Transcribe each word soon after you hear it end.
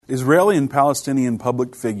Israeli and Palestinian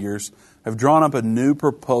public figures have drawn up a new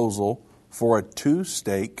proposal for a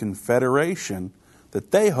two-state confederation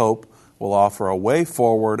that they hope will offer a way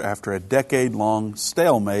forward after a decade-long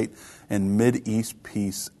stalemate in Mideast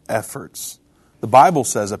peace efforts. The Bible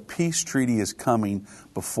says a peace treaty is coming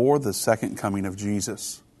before the second coming of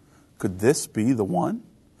Jesus. Could this be the one?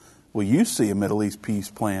 Will you see a Middle East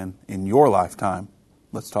peace plan in your lifetime?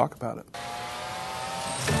 Let's talk about it.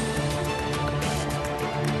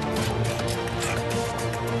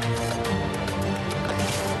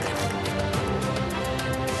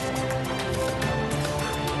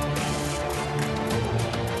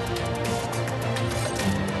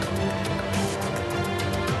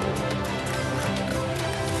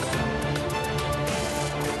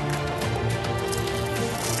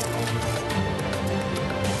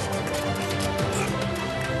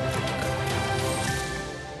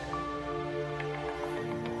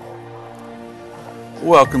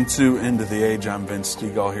 Welcome to End of the Age. I'm Vince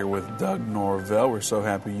Stegall here with Doug Norvell. We're so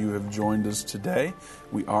happy you have joined us today.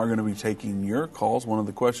 We are going to be taking your calls. One of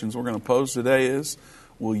the questions we're going to pose today is,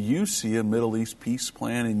 will you see a Middle East peace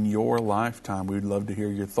plan in your lifetime? We'd love to hear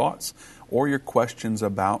your thoughts or your questions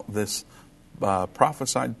about this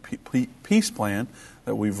prophesied peace plan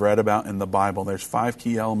that we've read about in the Bible. There's 5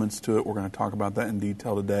 key elements to it. We're going to talk about that in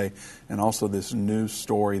detail today, and also this news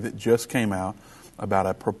story that just came out about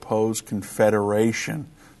a proposed confederation.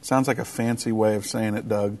 Sounds like a fancy way of saying it,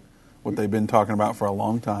 Doug, what they've been talking about for a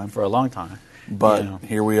long time. For a long time. But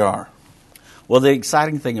here we are. Well, the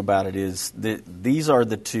exciting thing about it is that these are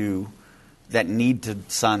the two that need to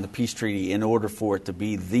sign the peace treaty in order for it to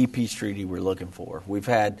be the peace treaty we're looking for. We've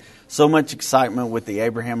had so much excitement with the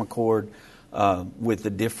Abraham Accord, with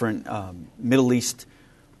the different Middle East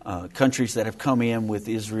countries that have come in with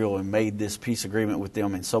Israel and made this peace agreement with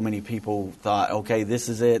them, and so many people thought, okay, this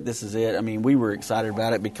is it. I mean, we were excited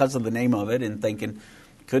about it because of the name of it and thinking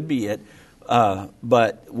it could be it.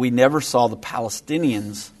 But we never saw the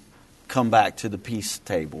Palestinians come back to the peace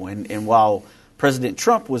table. And while President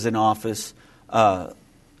Trump was in office,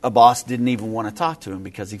 Abbas didn't even want to talk to him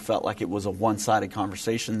because he felt like it was a one-sided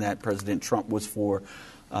conversation, that President Trump was for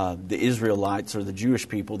the Israelites or the Jewish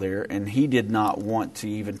people there, and he did not want to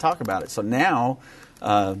even talk about it. So now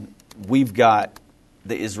we've got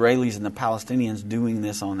the Israelis and the Palestinians doing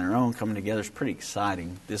this on their own, coming together. It's pretty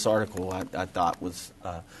exciting. This article I thought was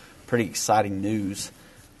pretty exciting news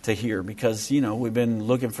to hear because, we've been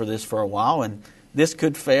looking for this for a while, and this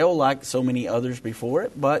could fail like so many others before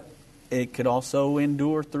it, but it could also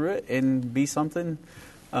endure through it and be something,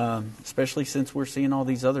 especially since we're seeing all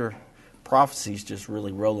these other prophecies just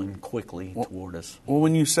really rolling quickly toward us. Well,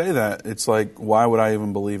 when you say that, it's like, why would I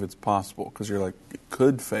even believe it's possible? Because you're like, it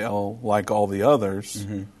could fail like all the others,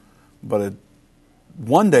 but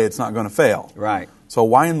one day it's not going to fail. Right. So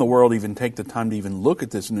why in the world even take the time to even look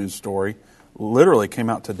at this news story? Literally came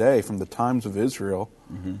out today from the Times of Israel,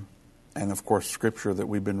 and of course Scripture that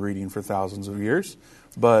we've been reading for thousands of years.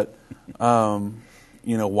 But,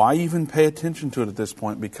 why even pay attention to it at this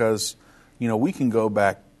point? Because, we can go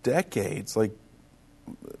back decades, at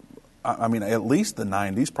least the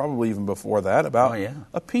 90s, probably even before that, about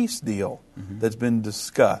a peace deal that's been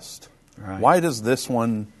discussed. Right. Why does this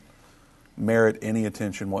one merit any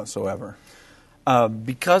attention whatsoever?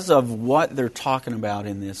 Because of what they're talking about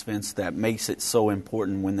in this, Vince, that makes it so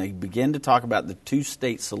important. When they begin to talk about the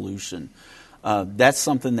two-state solution, that's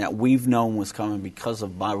something that we've known was coming because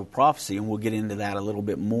of Bible prophecy, and we'll get into that a little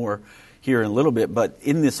bit more here in a little bit. But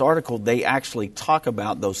in this article, they actually talk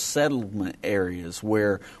about those settlement areas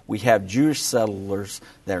where we have Jewish settlers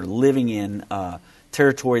that are living in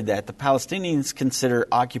territory that the Palestinians consider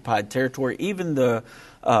occupied territory. Even the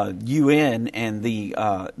UN and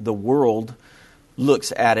the world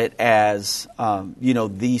looks at it as,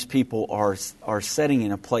 these people are setting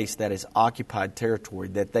in a place that is occupied territory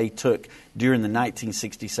that they took during the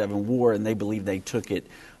 1967 war, and they believe they took it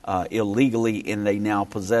illegally, and they now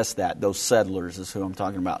possess that. Those settlers is who I'm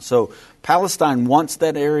talking about. So Palestine wants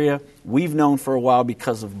that area. We've known for a while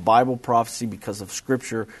because of Bible prophecy, because of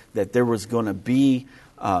Scripture, that there was going to be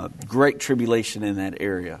great tribulation in that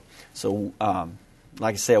area. So,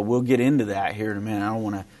 like I said, we'll get into that here in a minute. I don't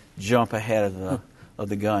want to jump ahead of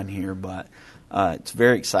the gun here, but it's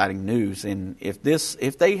very exciting news. And if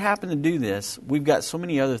they happen to do this, we've got so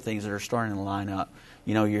many other things that are starting to line up.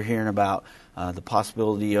 You're hearing about the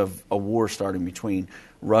possibility of a war starting between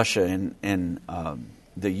Russia and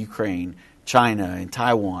the Ukraine, China and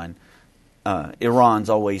Taiwan. Iran's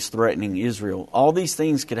always threatening Israel. All these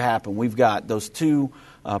things could happen. We've got those two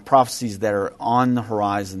prophecies that are on the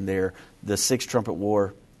horizon there, the Sixth Trumpet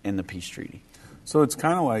War and the Peace Treaty. So it's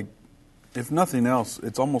kind of like if nothing else,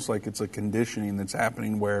 it's almost like it's a conditioning that's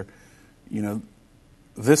happening where,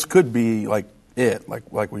 this could be like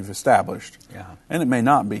we've established. Yeah. And it may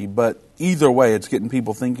not be, but either way, it's getting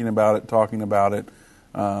people thinking about it, talking about it.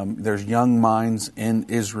 There's young minds in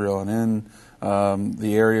Israel and in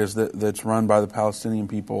the areas that's run by the Palestinian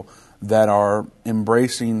people that are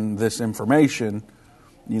embracing this information.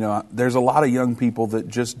 There's a lot of young people that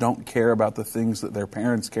just don't care about the things that their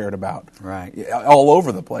parents cared about. Right. All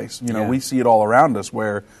over the place. Yeah. We see it all around us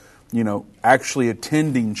where, actually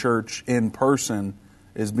attending church in person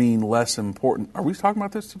is being less important. Are we talking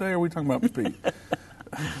about this today, or are we talking about speed?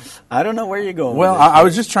 I don't know where you're going. Well, with this. I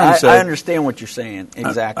was just trying to say. I understand what you're saying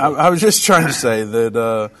exactly. I was just trying to say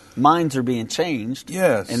that minds are being changed.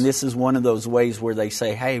 Yes, and this is one of those ways where they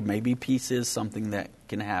say, "Hey, maybe peace is something that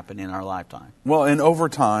can happen in our lifetime." Well, and over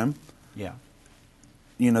time, yeah,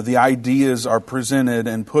 the ideas are presented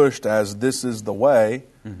and pushed as this is the way,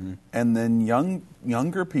 and then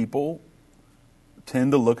younger people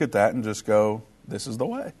tend to look at that and just go, "This is the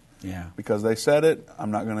way." Yeah, because they said it.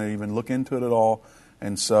 I'm not going to even look into it at all.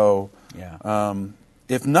 And so,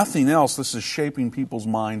 if nothing else, this is shaping people's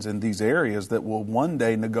minds in these areas that will one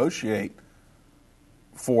day negotiate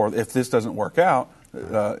for, if this doesn't work out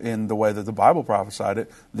in the way that the Bible prophesied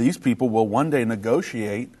it, these people will one day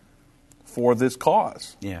negotiate for this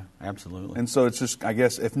cause. Yeah, absolutely. And so it's just, I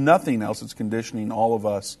guess, if nothing else, it's conditioning all of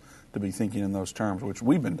us to be thinking in those terms, which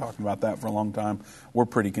we've been talking about that for a long time. We're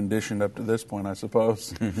pretty conditioned up to this point, I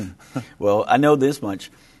suppose. Well, I know this much.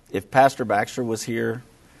 If Pastor Baxter was here,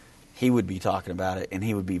 he would be talking about it, and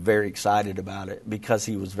he would be very excited about it because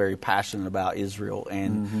he was very passionate about Israel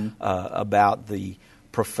and about the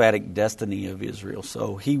prophetic destiny of Israel.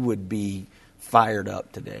 So he would be fired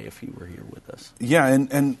up today if he were here with us. Yeah,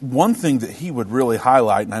 and one thing that he would really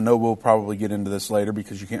highlight, and I know we'll probably get into this later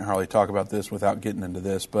because you can't hardly talk about this without getting into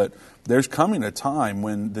this, but there's coming a time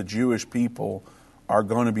when the Jewish people are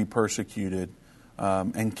going to be persecuted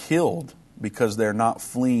and killed because they're not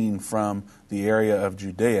fleeing from the area of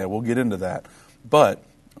Judea. We'll get into that. But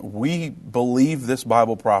we believe this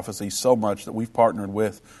Bible prophecy so much that we've partnered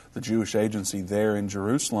with the Jewish agency there in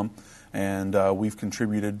Jerusalem, and we've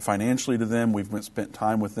contributed financially to them. We've spent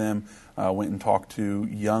time with them, went and talked to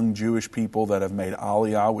young Jewish people that have made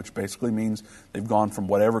Aliyah, which basically means they've gone from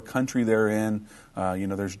whatever country they're in.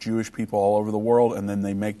 There's Jewish people all over the world, and then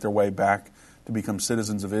they make their way back to become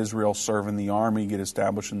citizens of Israel, serve in the army, get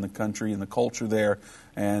established in the country and the culture there.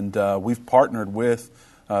 And we've partnered with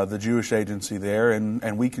the Jewish agency there,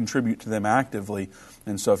 and we contribute to them actively.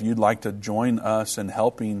 And so if you'd like to join us in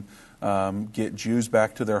helping get Jews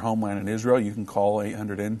back to their homeland in Israel, you can call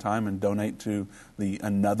 800 End Time and donate to the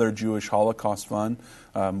Another Jewish Holocaust Fund.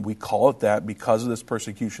 We call it that because of this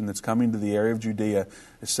persecution that's coming to the area of Judea.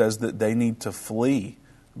 It says that they need to flee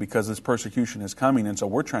because this persecution is coming, and so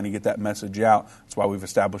we're trying to get that message out. That's why we've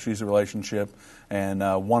established these relationships, and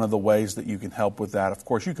one of the ways that you can help with that, of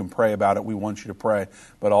course, you can pray about it. We want you to pray,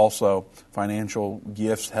 but also financial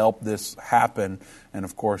gifts help this happen, and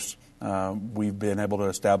of course, we've been able to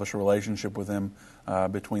establish a relationship with them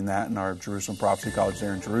between that and our Jerusalem Prophecy College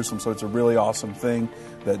there in Jerusalem. So it's a really awesome thing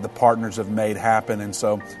that the partners have made happen. And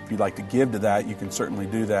so if you'd like to give to that, you can certainly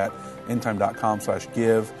do that.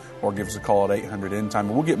 endtime.com/give, or give us a call at 800 End Time.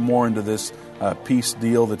 And we'll get more into this peace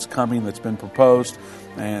deal that's coming, that's been proposed,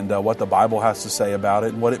 and what the Bible has to say about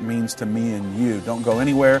it and what it means to me and you. Don't go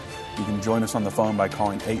anywhere. You can join us on the phone by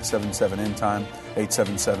calling 877 End Time,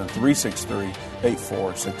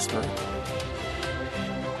 877-363-8463.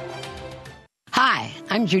 Hi,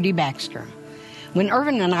 I'm Judy Baxter. When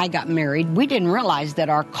Irvin and I got married, we didn't realize that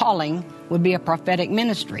our calling would be a prophetic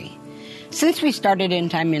ministry. Since we started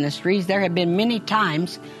End Time Ministries, there have been many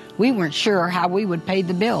times we weren't sure how we would pay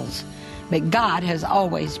the bills, but God has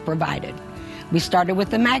always provided. We started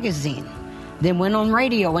with a magazine, then went on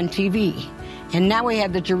radio and TV, and now we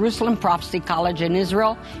have the Jerusalem Prophecy College in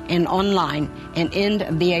Israel and online and End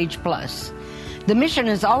of the Age Plus. The mission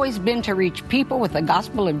has always been to reach people with the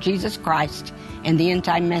gospel of Jesus Christ and the end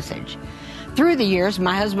time message. Through the years,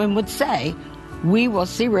 my husband would say, we will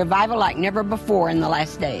see revival like never before in the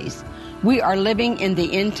last days. We are living in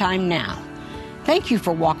the end time now. Thank you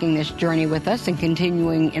for walking this journey with us and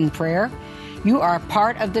continuing in prayer. You are a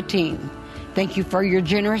part of the team. Thank you for your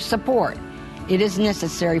generous support. It is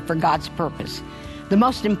necessary for God's purpose. The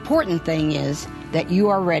most important thing is that you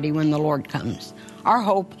are ready when the Lord comes. Our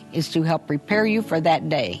hope is to help prepare you for that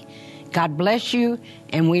day. God bless you,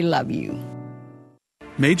 and we love you.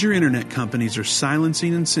 Major internet companies are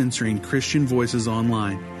silencing and censoring Christian voices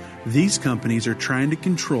online. These companies are trying to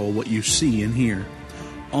control what you see and hear.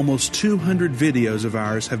 Almost 200 videos of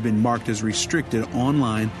ours have been marked as restricted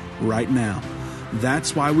online right now.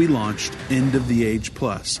 That's why we launched End of the Age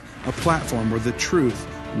Plus, a platform where the truth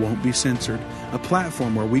won't be censored, a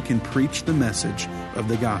platform where we can preach the message of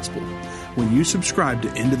the gospel. When you subscribe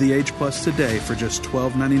to End of the Age Plus today for just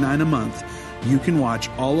 $12.99 a month, you can watch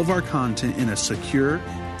all of our content in a secure,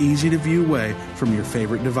 easy-to-view way from your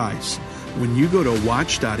favorite device. When you go to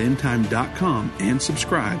watch.endtime.com and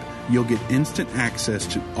subscribe, you'll get instant access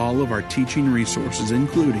to all of our teaching resources,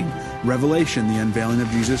 including Revelation, the Unveiling of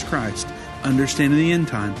Jesus Christ, Understanding the End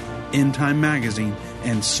Time Magazine,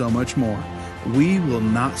 and so much more. We will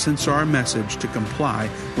not censor our message to comply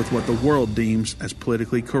with what the world deems as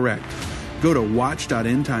politically correct. Go to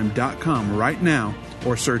watch.endtime.com right now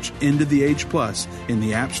or search End of the Age Plus in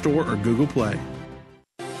the App Store or Google Play.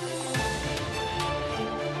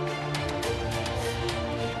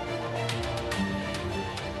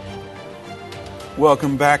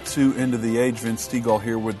 Welcome back to End of the Age. Vince Stegall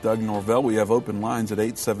here with Doug Norvell. We have open lines at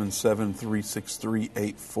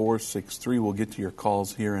 877-363-8463. We'll get to your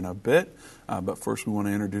calls here in a bit. But first we want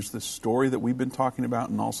to introduce this story that we've been talking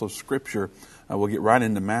about and also Scripture. We'll get right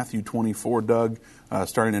into Matthew 24, Doug.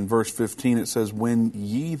 Starting in verse 15, it says, "When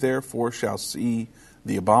ye therefore shall see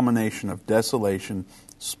the abomination of desolation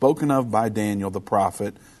spoken of by Daniel the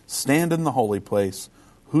prophet, stand in the holy place.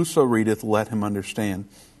 Whoso readeth, let him understand.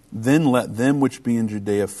 Then let them which be in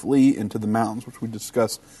Judea flee into the mountains," which we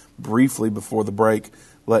discussed briefly before the break.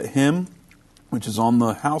 "Let him which is on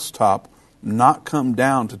the housetop not come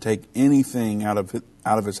down to take anything out of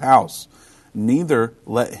his house. Neither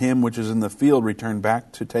let him which is in the field return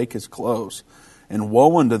back to take his clothes. And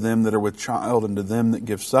woe unto them that are with child, and to them that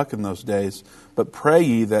give suck in those days. But pray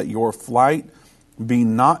ye that your flight be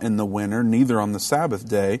not in the winter, neither on the Sabbath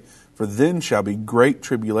day, for then shall be great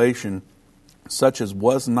tribulation, such as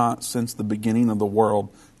was not since the beginning of the world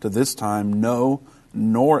to this time, no,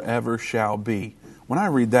 nor ever shall be." When I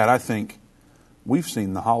read that, I think, we've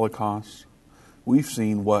seen the Holocaust. We've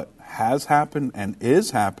seen what has happened and is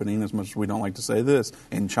happening, as much as we don't like to say this,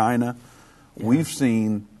 in China. Yeah. We've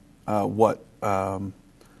seen what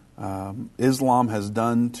Islam has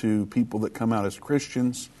done to people that come out as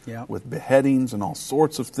Christians, with beheadings and all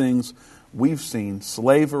sorts of things. We've seen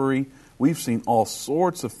slavery. We've seen all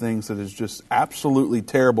sorts of things that is just absolutely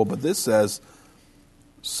terrible. But this says,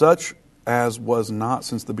 such as was not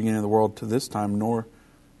since the beginning of the world to this time, nor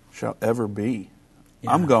shall ever be.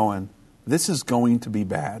 Yeah. I'm going, this is going to be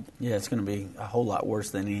bad. Yeah, it's going to be a whole lot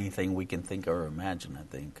worse than anything we can think or imagine, I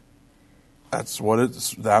think. That's what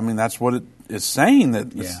that's what it is saying,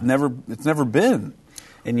 that it's never been.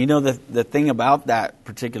 And you know, the thing about that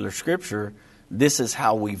particular scripture, this is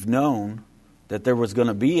how we've known that there was going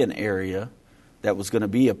to be an area that was going to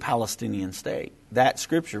be a Palestinian state. That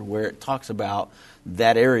scripture where it talks about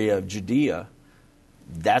that area of Judea,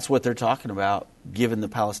 that's what they're talking about, giving the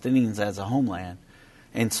Palestinians as a homeland.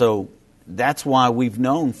 And so that's why we've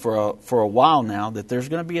known for a while now that there's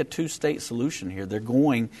going to be a two-state solution here. They're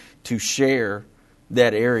going to share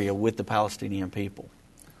that area with the Palestinian people.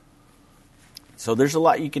 So there's a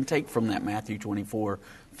lot you can take from that Matthew 24,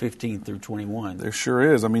 15 through 21. There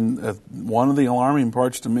sure is. I mean, one of the alarming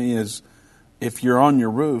parts to me is if you're on your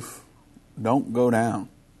roof, don't go down.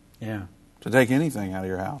 Yeah. To take anything out of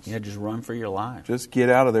your house. Yeah, just run for your life. Just get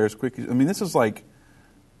out of there as quick as... I mean, this is like,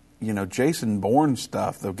 Jason Bourne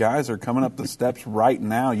stuff. The guys are coming up the steps right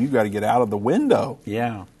now. You've got to get out of the window.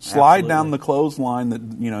 Yeah. Slide down the clothesline that,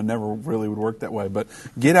 never really would work that way. But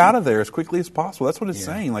get out of there as quickly as possible. That's what it's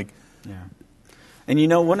saying. Yeah.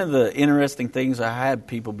 And one of the interesting things, I had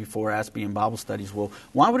people before ask me in Bible studies, well,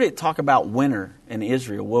 why would it talk about winter in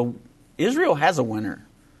Israel? Well, Israel has a winter.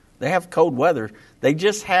 They have cold weather. They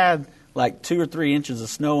just had like 2 or 3 inches of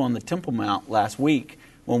snow on the Temple Mount last week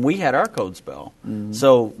when we had our cold spell. Mm-hmm.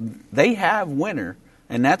 So they have winter,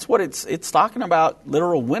 and that's what it's talking about,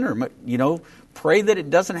 literal winter. Pray that it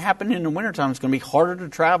doesn't happen in the wintertime. It's going to be harder to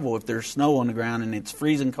travel if there's snow on the ground and it's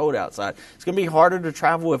freezing cold outside. It's going to be harder to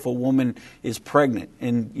travel if a woman is pregnant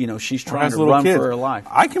and, she's trying to run for her life.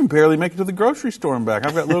 I can barely make it to the grocery store and back.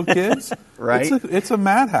 I've got little kids. Right? It's a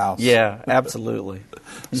madhouse. Yeah, absolutely.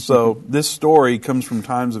 So this story comes from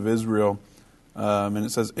Times of Israel, and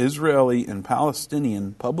it says, Israeli and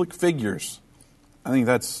Palestinian public figures. I think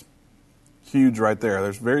that's huge right there.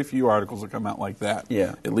 There's very few articles that come out like that,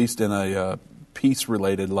 at least in a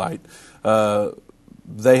peace-related light.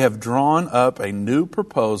 They have drawn up a new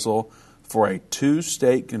proposal for a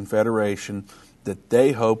two-state confederation that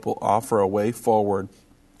they hope will offer a way forward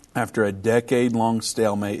after a decade-long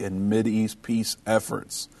stalemate in Mideast peace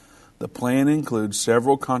efforts. The plan includes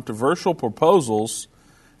several controversial proposals,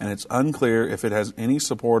 and it's unclear if it has any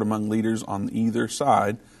support among leaders on either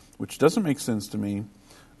side, which doesn't make sense to me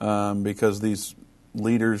because these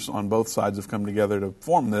leaders on both sides have come together to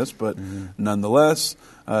form this, but nonetheless,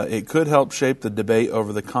 it could help shape the debate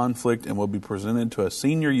over the conflict and will be presented to a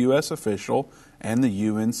senior U.S. official and the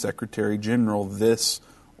UN Secretary General this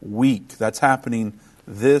week. That's happening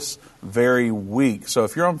this very week. So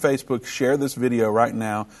if you're on Facebook, share this video right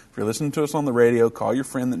now. If you're listening to us on the radio, call your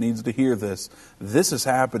friend that needs to hear this. This is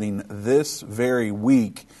happening this very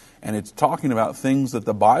week, and it's talking about things that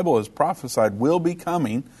the Bible has prophesied will be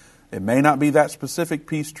coming. It may not be that specific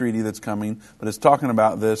peace treaty that's coming, but it's talking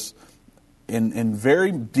about this in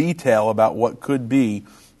very detail about what could be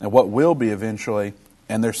and what will be eventually.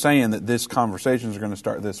 And they're saying that this conversations are going to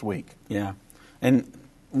start this week. Yeah. And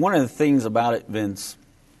one of the things about it, Vince,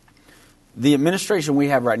 the administration we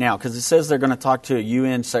have right now, because it says they're going to talk to a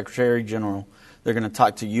UN Secretary General, they're going to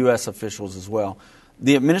talk to U.S. officials as well.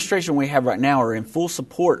 The administration we have right now are in full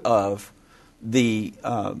support of the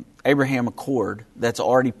Abraham Accord that's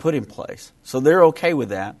already put in place. So they're okay with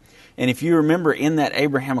that. And if you remember in that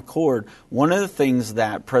Abraham Accord, one of the things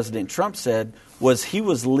that President Trump said was he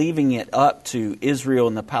was leaving it up to Israel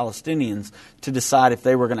and the Palestinians to decide if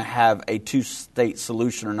they were going to have a two-state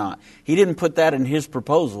solution or not. He didn't put that in his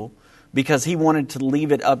proposal because he wanted to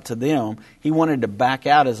leave it up to them. He wanted to back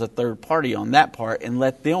out as a third party on that part and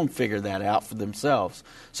let them figure that out for themselves.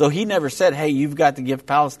 So he never said, hey, you've got to give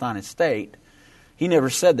Palestine a state. He never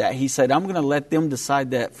said that. He said, I'm going to let them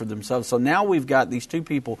decide that for themselves. So now we've got these two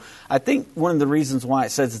people. I think one of the reasons why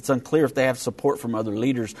it says it's unclear if they have support from other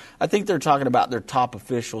leaders, I think they're talking about their top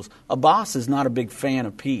officials. Abbas is not a big fan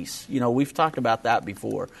of peace. You know, we've talked about that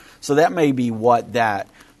before. So that may be what that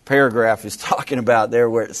paragraph is talking about there,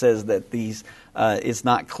 where it says that these it's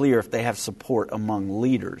not clear if they have support among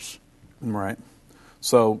leaders. Right.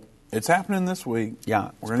 So it's happening this week.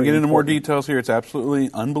 Yeah. We're going to get into more details here. It's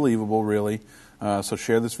absolutely unbelievable, really. So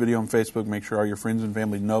share this video on Facebook. Make sure all your friends and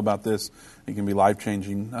family know about this. It can be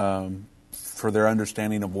life-changing for their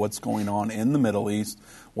understanding of what's going on in the Middle East,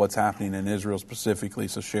 what's happening in Israel specifically.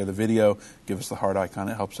 So share the video. Give us the heart icon.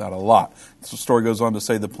 It helps out a lot. The story goes on to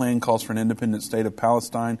say the plan calls for an independent state of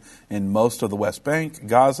Palestine in most of the West Bank,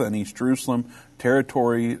 Gaza, and East Jerusalem,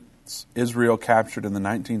 territories Israel captured in the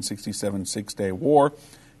 1967 Six-Day War.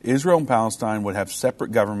 Israel and Palestine would have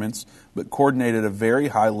separate governments, but coordinate at a very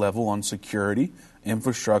high level on security,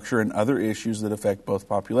 infrastructure, and other issues that affect both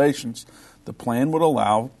populations. The plan would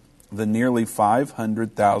allow the nearly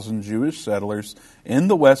 500,000 Jewish settlers in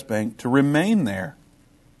the West Bank to remain there.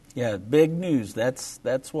 Yeah, big news.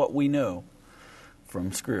 That's what we know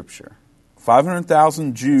from Scripture.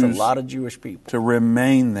 500,000 Jews. It's a lot of Jewish people. To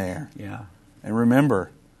remain there. Yeah. And remember,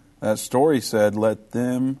 that story said,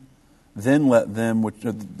 the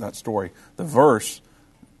verse,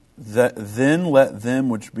 then let them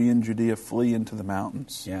which be in Judea flee into the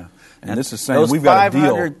mountains. Yeah. And this is saying we've got a deal.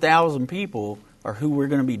 500,000 people are who we're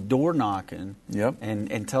going to be door knocking. Yep.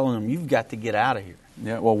 And telling them, you've got to get out of here.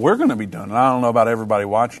 Yeah, well, we're going to be doing it. I don't know about everybody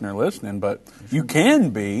watching or listening, but you can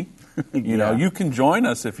be. You know, you can join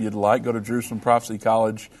us if you'd like. Go to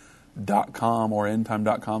JerusalemProphecyCollege.com or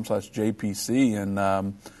endtime.com/JPC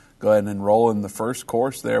and go ahead and enroll in the first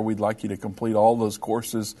course there. We'd like you to complete all those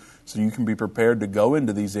courses so you can be prepared to go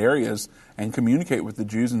into these areas and communicate with the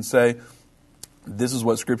Jews and say, this is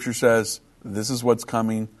what Scripture says, this is what's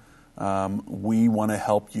coming, we want to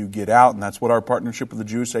help you get out. And that's what our partnership with the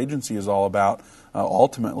Jewish Agency is all about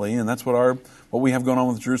ultimately, and that's what we have going on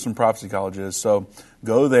with Jerusalem Prophecy College is. So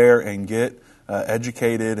go there and get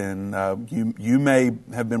educated, and you may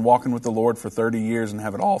have been walking with the Lord for 30 years and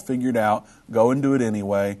have it all figured out. Go and do it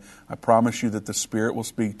anyway. I promise you that the Spirit will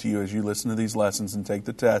speak to you as you listen to these lessons and take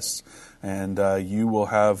the tests, and you will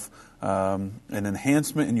have an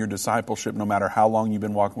enhancement in your discipleship no matter how long you've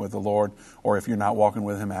been walking with the Lord, or if you're not walking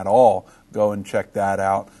with Him at all. Go and check that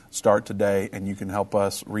out. Start today, and you can help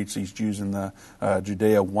us reach these Jews in the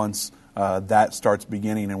Judea once that starts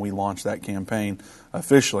beginning and we launch that campaign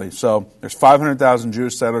officially. So there's 500,000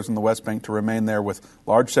 Jewish settlers in the West Bank to remain there, with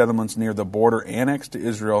large settlements near the border annexed to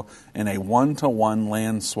Israel in a 1-to-1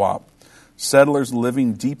 land swap. Settlers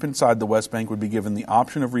living deep inside the West Bank would be given the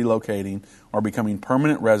option of relocating or becoming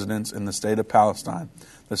permanent residents in the state of Palestine.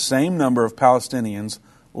 The same number of Palestinians,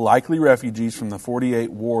 likely refugees from the 48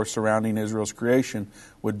 war surrounding Israel's creation,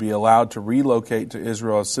 would be allowed to relocate to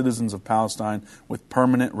Israel as citizens of Palestine with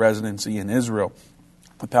permanent residency in Israel.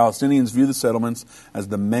 The Palestinians view the settlements as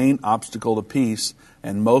the main obstacle to peace,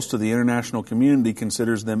 and most of the international community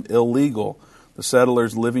considers them illegal. The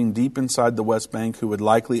settlers living deep inside the West Bank, who would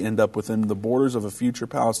likely end up within the borders of a future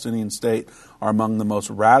Palestinian state, are among the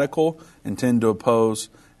most radical and tend to oppose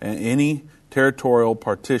and any territorial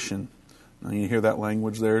partition. Now, you hear that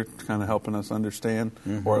language there, kind of helping us understand,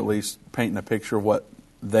 or at least painting a picture of what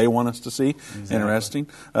they want us to see. Exactly. Interesting.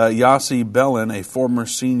 Yossi Beilin, a former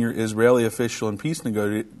senior Israeli official and peace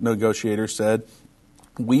negotiator, said,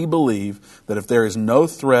 "We believe that if there is no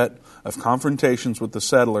threat of confrontations with the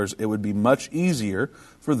settlers, it would be much easier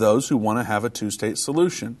for those who want to have a two-state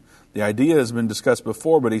solution. The idea has been discussed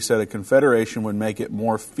before, but he said a confederation would make it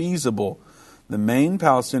more feasible." The main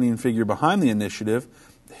Palestinian figure behind the initiative,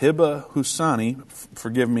 Hiba Husani,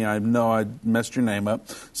 forgive me, I know I messed your name up,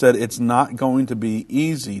 said it's not going to be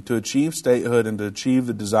easy to achieve statehood and to achieve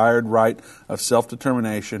the desired right of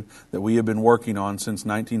self-determination that we have been working on since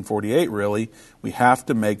 1948, really. We have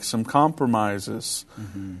to make some compromises.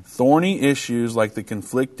 Thorny issues like the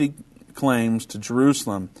conflicting claims to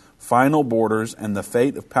Jerusalem, final borders, and the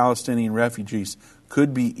fate of Palestinian refugees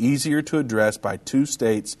could be easier to address by two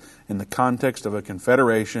states in the context of a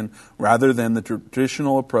confederation rather than the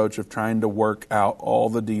traditional approach of trying to work out all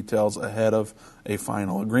the details ahead of a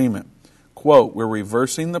final agreement. Quote, "We're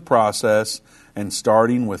reversing the process and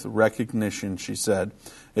starting with recognition," she said.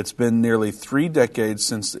 It's been nearly 3 decades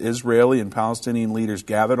since Israeli and Palestinian leaders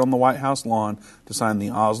gathered on the White House lawn to sign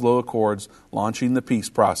the Oslo Accords, launching the peace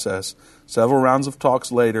process. Several rounds of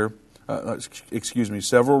talks over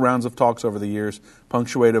the years,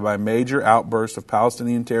 punctuated by major outbursts of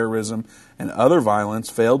Palestinian terrorism and other violence,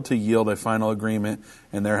 failed to yield a final agreement,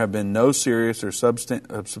 and there have been no serious or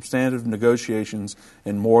substantive negotiations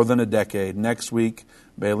in more than a decade. Next week,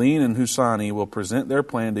 Beilin and Husani will present their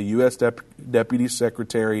plan to U.S. Deputy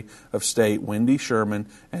Secretary of State Wendy Sherman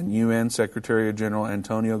and UN Secretary General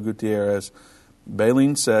Antonio Guterres.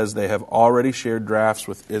 Beilin says they have already shared drafts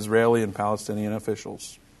with Israeli and Palestinian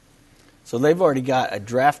officials. So they've already got a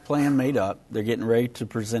draft plan made up. They're getting ready to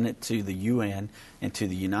present it to the UN and to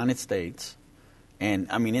the United States. And,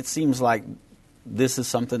 I mean, it seems like this is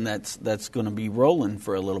something that's going to be rolling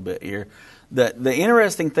for a little bit here. The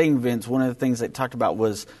interesting thing, Vince, one of the things they talked about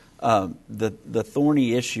was the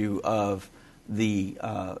thorny issue of the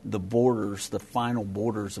borders, the final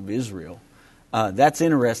borders of Israel. That's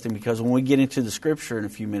interesting because when we get into the scripture in a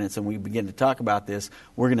few minutes and we begin to talk about this,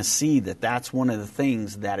 we're going to see that that's one of the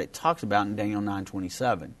things that it talks about in Daniel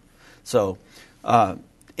 9:27. So,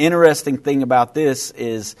 interesting thing about this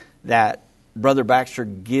is that Brother Baxter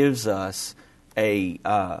gives us a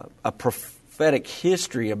prophetic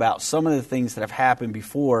history about some of the things that have happened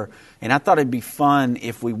before, and I thought it'd be fun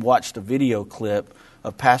if we watched a video clip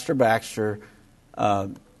of Pastor Baxter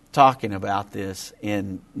talking about this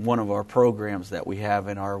in one of our programs that we have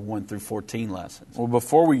in our 1 through 14 lessons. Well,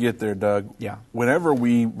 before we get there, Doug, yeah. Whenever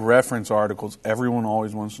we reference articles, everyone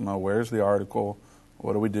always wants to know, where's the article?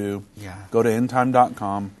 What do we do? Yeah. Go to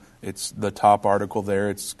endtime.com. It's the top article there.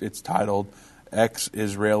 It's titled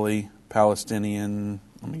Ex-Israeli Palestinian.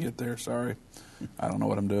 Let me get there, sorry. I don't know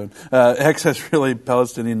what I'm doing. Ex-Israeli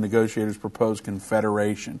Palestinian negotiators propose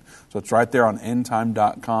confederation. So it's right there on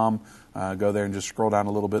endtime.com. Go there and just scroll down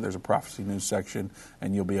a little bit. There's a prophecy news section,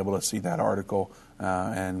 and you'll be able to see that article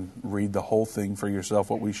and read the whole thing for yourself.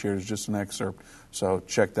 What we shared is just an excerpt. So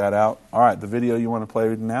check that out. All right, the video you want to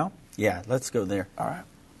play now? Yeah, let's go there. All right.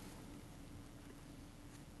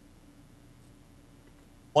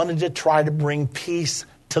 Wanted to try to bring peace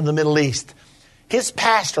to the Middle East. His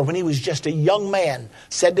pastor, when he was just a young man,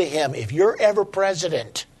 said to him, if you're ever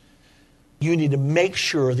president, you need to make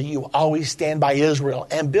sure that you always stand by Israel.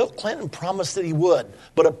 And Bill Clinton promised that he would.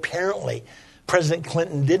 But apparently, President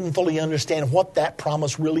Clinton didn't fully understand what that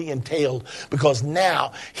promise really entailed, because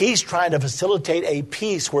now he's trying to facilitate a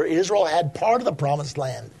peace where Israel had part of the promised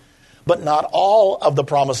land, but not all of the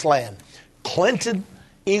promised land. Clinton,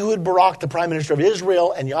 Ehud Barak, the Prime Minister of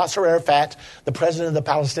Israel, and Yasser Arafat, the President of the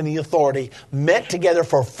Palestinian Authority, met together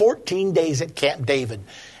for 14 days at Camp David.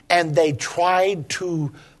 And they tried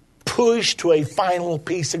to push to a final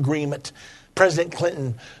peace agreement. President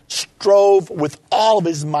Clinton strove with all of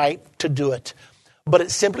his might to do it, but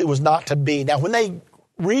it simply was not to be. Now, when they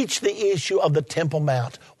reached the issue of the Temple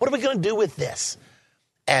Mount, what are we going to do with this?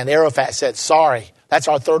 And Arafat said, sorry, that's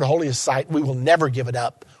our third holiest site. We will never give it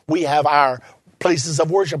up. We have our places of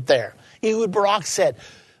worship there. Ehud Barak said,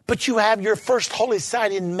 but you have your first holy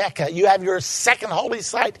site in Mecca. You have your second holy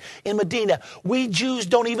site in Medina. We Jews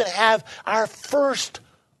don't even have our first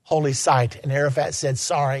holy site. And Arafat said,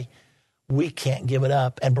 sorry, we can't give it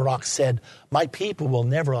up. And Barak said, my people will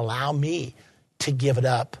never allow me to give it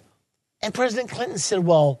up. And President Clinton said,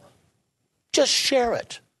 well, just share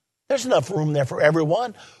it. There's enough room there for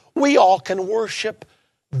everyone. We all can worship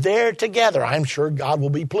there together. I'm sure God will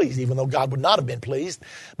be pleased, even though God would not have been pleased.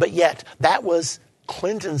 But yet, that was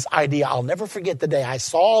Clinton's idea, I'll never forget the day I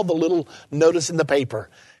saw the little notice in the paper.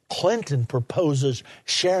 Clinton proposes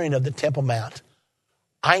sharing of the Temple Mount.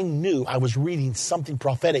 I knew I was reading something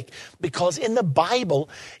prophetic because in the Bible,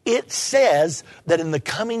 it says that in the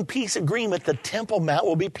coming peace agreement, the Temple Mount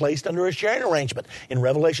will be placed under a sharing arrangement. In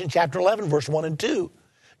Revelation chapter 11, verse 1 and 2,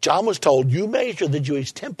 John was told, you measure the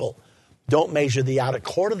Jewish temple. Don't measure the outer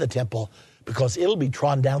court of the temple because it'll be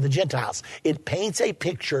trodden down to the Gentiles. It paints a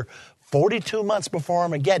picture 42 months before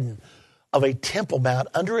Armageddon of a Temple Mount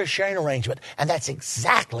under a sharing arrangement. And that's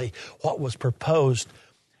exactly what was proposed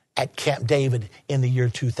at Camp David in the year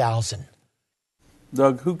 2000.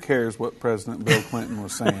 Doug, who cares what President Bill Clinton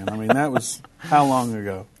was saying? I mean, that was how long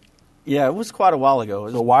ago? Yeah, it was quite a while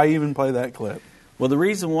ago. So why even play that clip? Well, the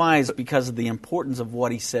reason why is because of the importance of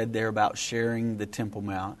what he said there about sharing the Temple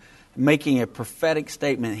Mount, making a prophetic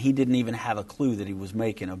statement he didn't even have a clue that he was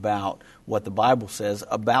making about what the Bible says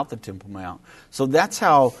about the Temple Mount. So that's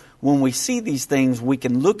how, when we see these things, we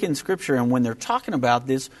can look in Scripture, and when they're talking about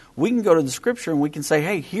this, we can go to the Scripture and we can say,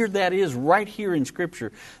 hey, here that is, right here in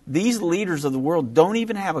Scripture. These leaders of the world don't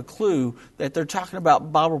even have a clue that they're talking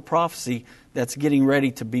about Bible prophecy that's getting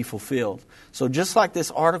ready to be fulfilled. So just like this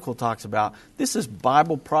article talks about, this is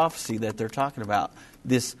Bible prophecy that they're talking about.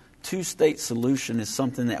 This two-state solution is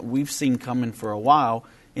something that we've seen coming for a while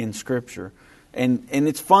in Scripture. And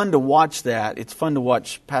it's fun to watch that. It's fun to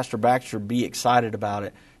watch Pastor Baxter be excited about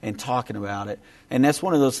it and talking about it. And that's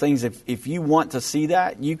one of those things, if you want to see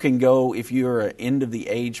that, you can go, if you're an End of the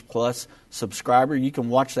Age Plus subscriber, you can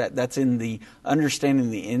watch that. That's in the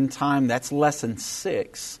Understanding the End Time. That's lesson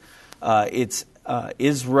 6. It's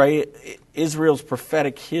Israel's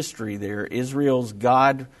prophetic history there. Israel's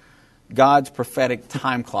God's prophetic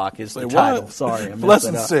time clock is the title. Sorry, I messed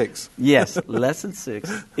Lesson that up. 6. Yes, lesson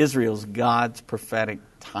 6. Israel's God's prophetic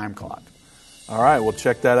time clock. All right, well,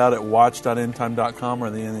 check that out at watch.endtime.com or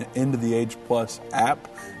the End of the Age Plus app.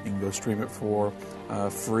 You can go stream it for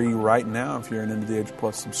free right now if you're an End of the Age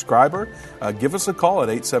Plus subscriber. Give us a call at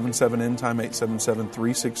 877-END-TIME,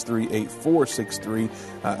 877-363-8463.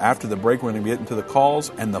 After the break, we're going to get into the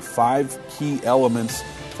calls and the 5 key elements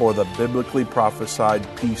for the biblically prophesied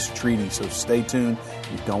peace treaty. So stay tuned.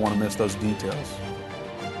 You don't want to miss those details.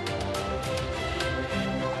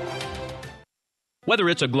 Whether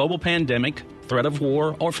it's a global pandemic, threat of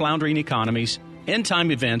war, or floundering economies,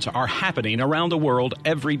 end-time events are happening around the world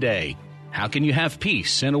every day. How can you have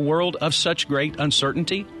peace in a world of such great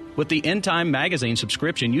uncertainty? With the End Time magazine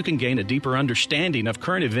subscription, you can gain a deeper understanding of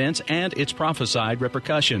current events and its prophesied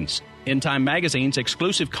repercussions. End Time magazine's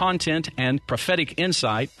exclusive content and prophetic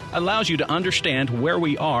insight allows you to understand where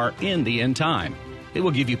we are in the end time. It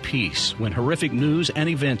will give you peace when horrific news and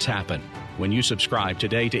events happen. When you subscribe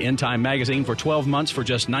today to End Time magazine for 12 months for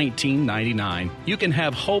just $19.99, you can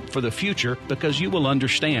have hope for the future because you will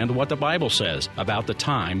understand what the Bible says about the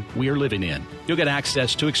time we are living in. You'll get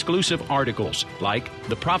access to exclusive articles like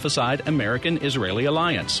the Prophesied American-Israeli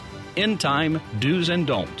Alliance, End Time Do's and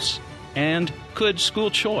Don'ts, and Could School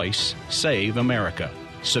Choice Save America?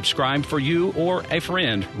 Subscribe for you or a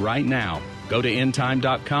friend right now. Go to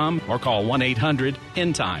endtime.com or call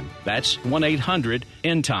 1-800-END-TIME. That's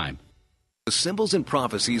 1-800-END-TIME. The symbols and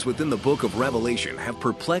prophecies within the book of Revelation have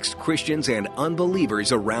perplexed Christians and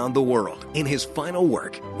unbelievers around the world. In his final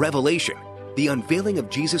work, Revelation, The Unveiling of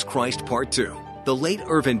Jesus Christ Part 2, the late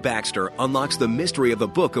Irvin Baxter unlocks the mystery of the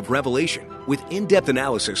book of Revelation with in-depth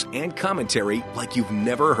analysis and commentary like you've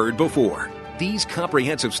never heard before. These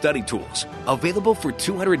comprehensive study tools, available for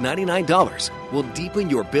 $299, will deepen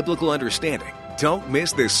your biblical understanding. Don't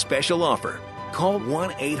miss this special offer. Call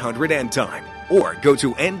 1-800-END-TIME or go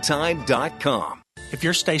to endtime.com. If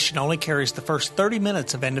your station only carries the first 30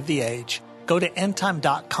 minutes of End of the Age, go to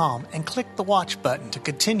endtime.com and click the watch button to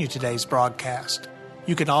continue today's broadcast.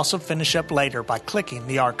 You can also finish up later by clicking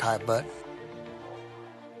the archive button.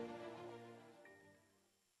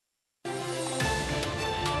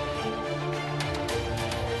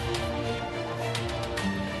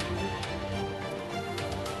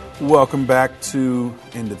 Welcome back to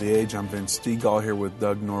End of the Age. I'm Vince Stegall here with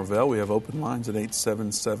Doug Norvell. We have open lines at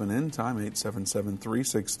 877-END-TIME,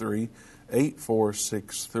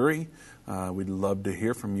 877-363-8463. We'd love to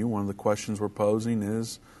hear from you. One of the questions we're posing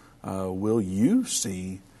is, will you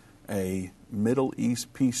see a Middle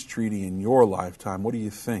East peace treaty in your lifetime? What do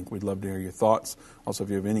you think? We'd love to hear your thoughts. Also,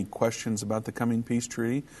 if you have any questions about the coming peace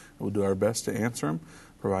treaty, we'll do our best to answer them,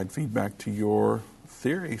 provide feedback to your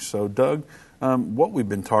theory. So, Doug, what we've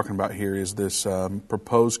been talking about here is this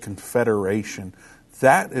proposed confederation.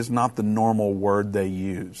 That is not the normal word they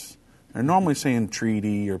use. They're normally saying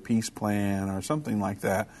treaty or peace plan or something like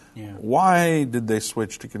that. Yeah. Why did they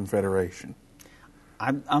switch to confederation?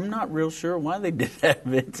 I'm not real sure why they did that,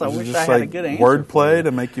 Vince. I Is it wish just I had like a good answer. wordplay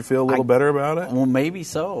to make you feel a little better about it? Well, maybe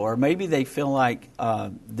so, or maybe they feel like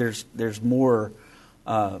there's more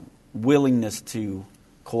willingness to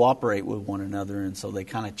cooperate with one another, and so they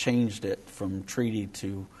kind of changed it from treaty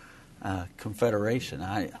to confederation.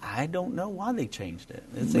 I don't know why they changed it.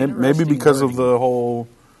 It's Maybe because wording. of the whole,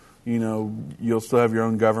 you'll still have your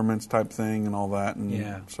own governments type thing and all that,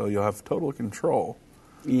 and so you'll have total control.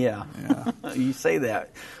 Yeah. You say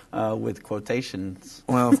that with quotations.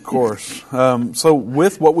 Well, of course. So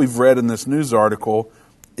with what we've read in this news article,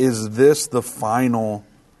 is this the final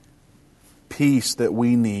piece that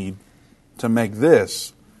we need to make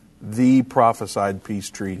this the prophesied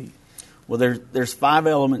peace treaty? Well, there's 5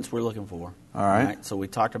 elements we're looking for. All right. So we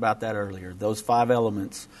talked about that earlier. Those 5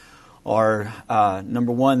 elements are,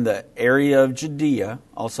 number 1, the area of Judea,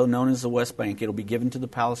 also known as the West Bank. It'll be given to the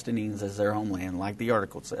Palestinians as their homeland, like the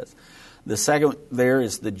article says. The second there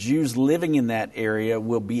is the Jews living in that area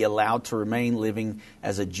will be allowed to remain living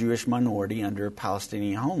as a Jewish minority under a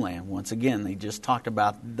Palestinian homeland. Once again, they just talked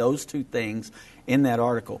about those 2 things in that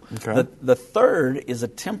article. Okay. The third is a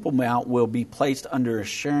Temple Mount will be placed under a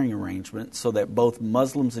sharing arrangement so that both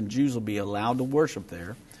Muslims and Jews will be allowed to worship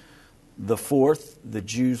there. The fourth, the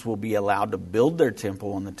Jews will be allowed to build their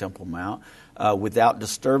temple on the Temple Mount without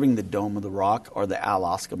disturbing the Dome of the Rock or the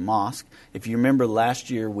Al-Aqsa Mosque. If you remember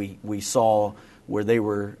last year, we saw where they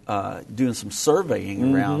were doing some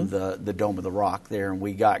surveying around the Dome of the Rock there, and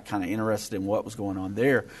we got kind of interested in what was going on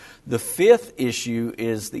there. The fifth issue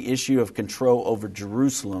is the issue of control over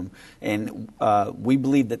Jerusalem, and we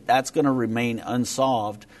believe that that's going to remain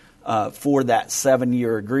unsolved for that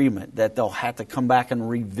 7-year agreement, that they'll have to come back and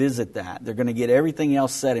revisit that. They're going to get everything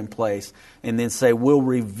else set in place and then say, we'll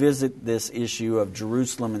revisit this issue of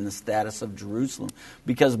Jerusalem and the status of Jerusalem,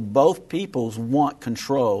 because both peoples want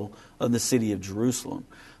control of the city of Jerusalem.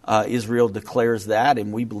 Israel declares that,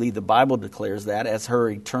 and we believe the Bible declares that as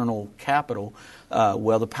her eternal capital.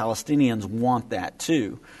 Well, the Palestinians want that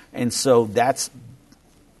too. And so that's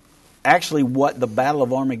actually what the Battle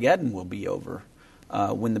of Armageddon will be over.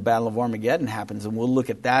 When the Battle of Armageddon happens, and we'll look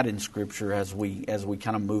at that in Scripture as we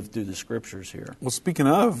kind of move through the Scriptures here. Well, speaking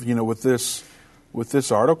of, with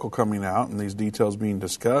this article coming out and these details being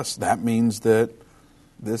discussed, that means that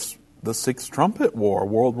the Sixth Trumpet War,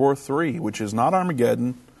 World War III, which is not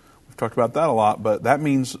Armageddon, we've talked about that a lot, but that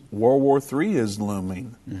means World War III is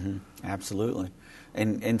looming. Mm-hmm. Absolutely,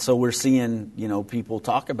 and so we're seeing people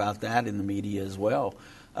talk about that in the media as well.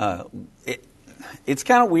 It's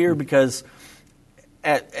kind of weird because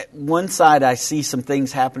at one side, I see some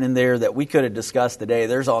things happening there that we could have discussed today.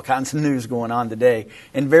 There's all kinds of news going on today,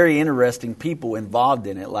 and very interesting people involved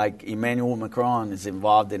in it, like Emmanuel Macron is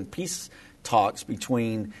involved in peace talks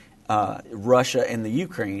between Russia and the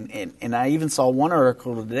Ukraine. And I even saw one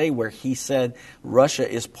article today where he said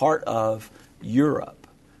Russia is part of Europe,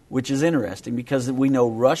 which is interesting because we know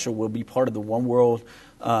Russia will be part of the one world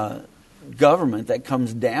government that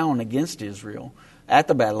comes down against Israel at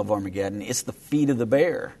the Battle of Armageddon. It's the feet of the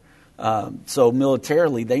bear. So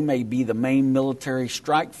militarily, they may be the main military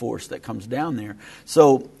strike force that comes down there.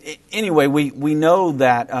 So anyway, we know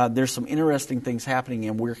that there's some interesting things happening,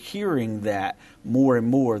 and we're hearing that more and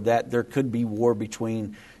more, that there could be war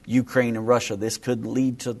between Ukraine and Russia. This could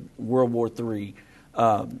lead to World War III.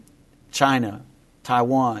 China,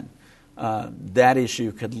 Taiwan, that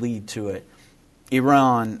issue could lead to it.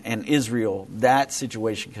 Iran and Israel, that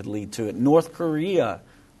situation could lead to it. North Korea,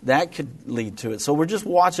 that could lead to it. So we're just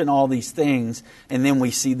watching all these things, and then we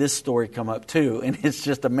see this story come up too. And it's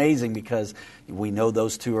just amazing because we know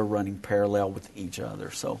those two are running parallel with each other.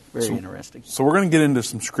 So very interesting. So we're going to get into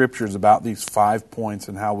some scriptures about these 5 points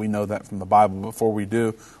and how we know that from the Bible. Before we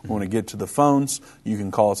do, we want to get to the phones. You can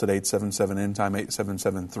call us at 877-END-TIME,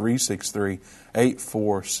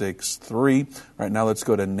 877-363-8463. Right now, let's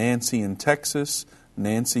go to Nancy in Texas.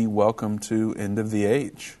 Nancy, welcome to End of the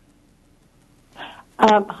Age.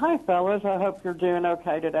 Hi, fellas. I hope you're doing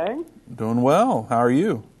okay today. Doing well. How are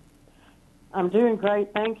you? I'm doing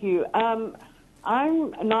great, thank you. I'm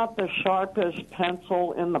not the sharpest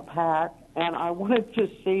pencil in the pack, and I wanted to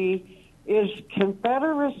see, is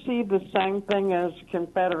Confederacy the same thing as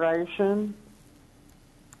Confederation?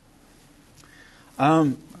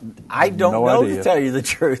 I don't know, to tell you the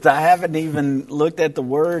truth. I haven't even looked at the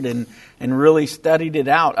word and really studied it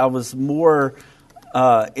out. I was more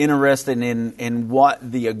interested in what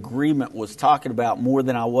the agreement was talking about more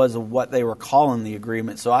than I was of what they were calling the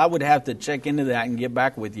agreement. So I would have to check into that and get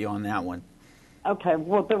back with you on that one. Okay,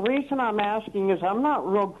 well, the reason I'm asking is I'm not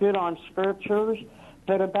real good on scriptures,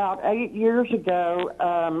 but about 8 years ago,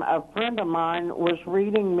 a friend of mine was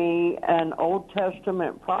reading me an Old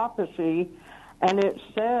Testament prophecy, and it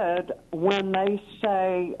said, when they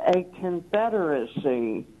say a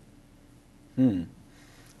confederacy. Well,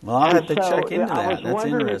 I'll have to check into that. I was That's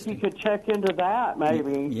wondering interesting. if you could check into that,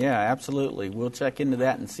 maybe. Yeah, absolutely. We'll check into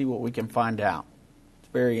that and see what we can find out.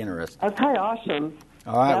 It's very interesting. Okay, awesome.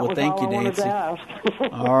 All right, That well, was thank all you, I wanted Nancy. to ask.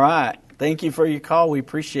 All right. Thank you for your call. We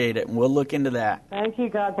appreciate it, and we'll look into that. Thank you.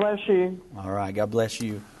 God bless you. All right. God bless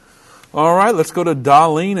you. All right, let's go to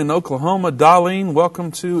Darlene in Oklahoma. Darlene,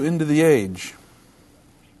 welcome to Into the Age.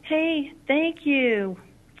 Hey, thank you.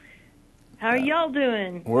 How are y'all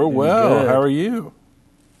doing? We're well. Good. How are you?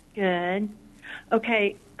 Good.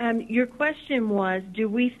 Okay, your question was, do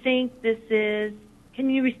we think this is... Can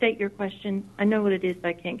you restate your question? I know what it is, but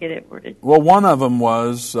I can't get it worded. Well, one of them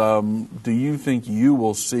was, do you think you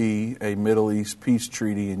will see a Middle East peace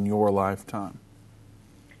treaty in your lifetime?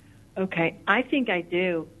 Okay, I think I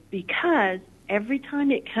do, because every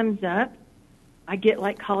time it comes up, I get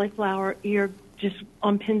like cauliflower ear just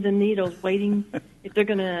on pins and needles waiting if they're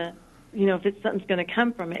going to, if something's going to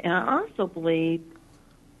come from it. And I also believe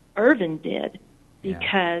Irvin did,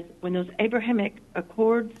 because when those Abrahamic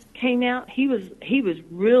Accords came out, he was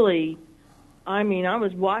really, I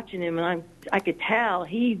was watching him and I could tell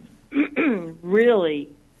he really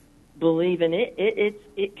believing it.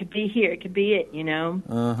 It could be here, it could be it,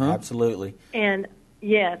 Absolutely. And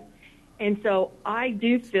yes, and so I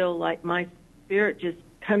do feel like my spirit just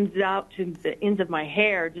comes out to the ends of my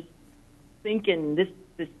hair, just thinking this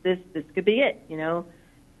could be it, So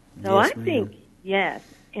Yes, I think yes.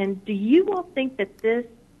 And do you all think that this,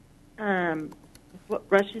 what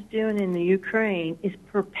Russia's doing in the Ukraine, is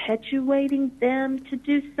perpetuating them to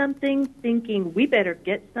do something, thinking we better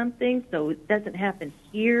get something so it doesn't happen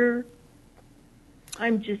here?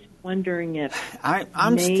 I'm just wondering if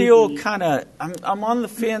I'm maybe... still kind of I'm on the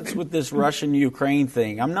fence with this Russian-Ukraine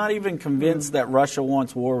thing. I'm not even convinced that Russia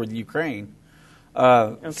wants war with Ukraine.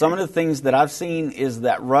 Some of the things that I've seen is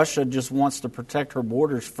that Russia just wants to protect her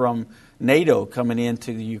borders from NATO coming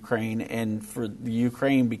into the Ukraine and for the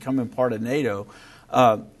Ukraine becoming part of NATO.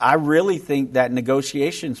 I really think that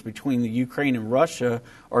negotiations between the Ukraine and Russia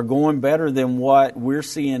are going better than what we're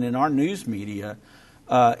seeing in our news media.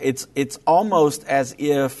 It's almost as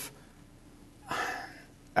if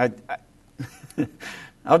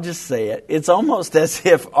I'll just say it. It's almost as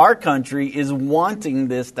if our country is wanting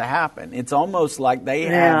this to happen. It's almost like they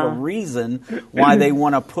have a reason why they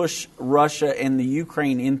want to push Russia and the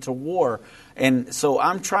Ukraine into war. And so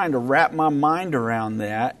I'm trying to wrap my mind around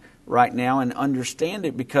that right now and understand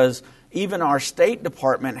it, because even our State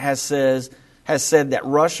Department has said that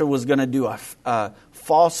Russia was going to do a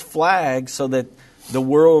false flag so that the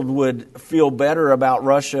world would feel better about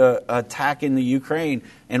Russia attacking the Ukraine.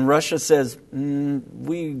 And Russia says,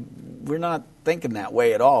 we're not thinking that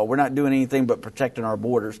way at all. We're not doing anything but protecting our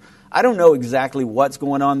borders. I don't know exactly what's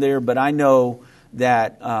going on there, but I know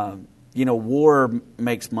that, war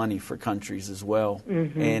makes money for countries as well.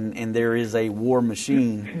 Mm-hmm. And there is a war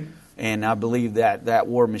machine, and I believe that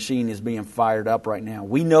war machine is being fired up right now.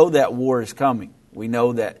 We know that war is coming. We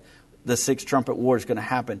know that the Sixth Trumpet War is going to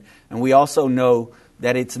happen. And we also know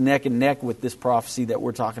that it's neck and neck with this prophecy that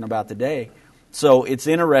we're talking about today. So it's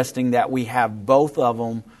interesting that we have both of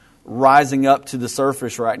them rising up to the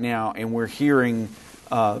surface right now, and we're hearing,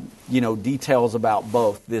 details about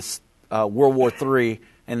both. This World War III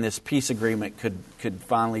and this peace agreement could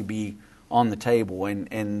finally be on the table,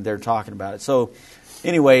 and they're talking about it. So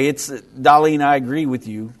anyway, Darlene, I agree with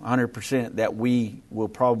you 100% that we will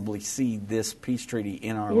probably see this peace treaty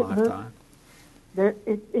in our lifetime.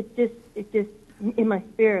 It's just in my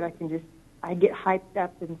spirit. I get hyped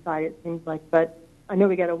up inside. It seems like, but I know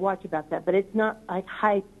we got to watch about that. But it's not like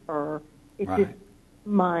hype, or it's right. Just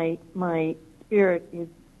my spirit is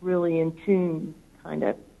really in tune, kind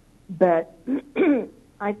of. But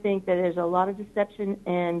I think that there's a lot of deception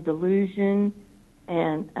and delusion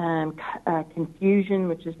and confusion,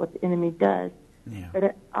 which is what the enemy does. Yeah.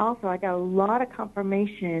 But also, I got a lot of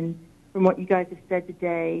confirmation from what you guys have said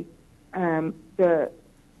today. The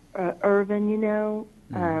Irvin,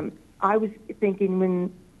 I was thinking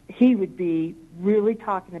when he would be really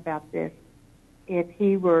talking about this, if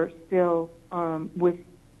he were still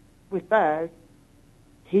with us,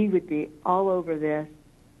 he would be all over this.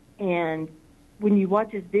 And when you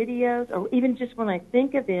watch his videos, or even just when I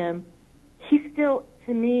think of him, he's still,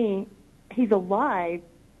 to me, he's alive.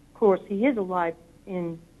 Of course, he is alive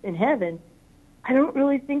in heaven. I don't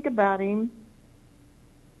really think about him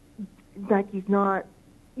like he's not,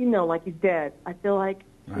 like he's dead. I feel like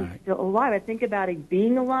he's still alive. I think about him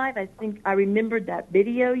being alive. I remembered that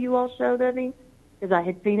video you all showed of him because I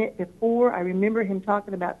had seen it before. I remember him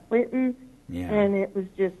talking about Clinton, and it was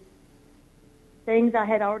just things I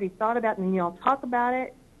had already thought about, and you all talk about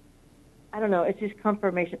it. I don't know. It's just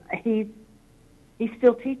confirmation. He's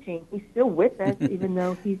still teaching. He's still with us, even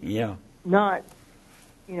though he's not,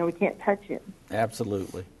 we can't touch him.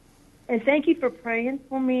 Absolutely. And thank you for praying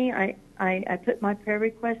for me. I put my prayer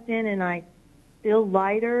request in, and I feel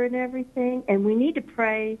lighter and everything. And we need to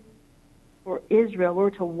pray for Israel. We're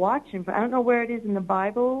to watch and pray. I don't know where it is in the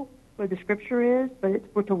Bible, where the scripture is, but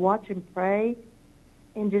we're to watch and pray,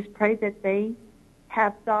 and just pray that they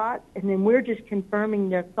have thoughts, and then we're just confirming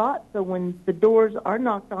their thoughts. So when the doors are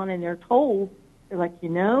knocked on and they're told, they're like,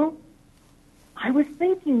 I was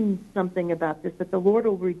thinking something about this, that the Lord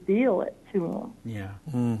will reveal it to them. Yeah.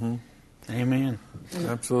 Mm-hmm. Amen.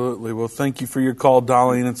 Absolutely. Well, thank you for your call,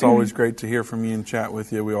 Dolly, and it's always great to hear from you and chat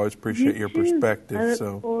with you. We always appreciate your perspective. I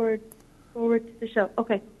look forward to the show.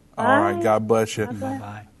 Okay. All right. God bless you.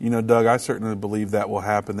 Bye. Doug, I certainly believe that will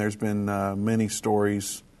happen. There's been many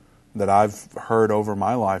stories that I've heard over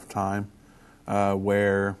my lifetime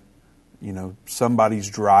where, somebody's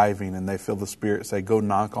driving and they feel the Spirit say, go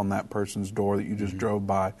knock on that person's door that you just drove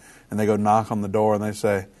by. And they go knock on the door and they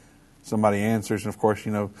say, somebody answers. And, of course,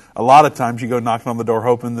 a lot of times you go knocking on the door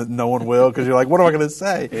hoping that no one will because you're like, what am I going to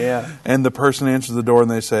say? Yeah. And the person answers the door and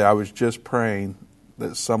they say, I was just praying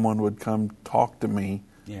that someone would come talk to me.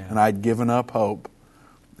 Yeah. And I'd given up hope.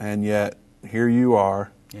 And yet, here you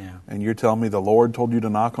are. Yeah. And you're telling me the Lord told you to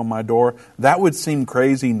knock on my door? That would seem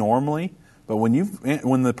crazy normally, but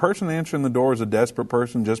when the person answering the door is a desperate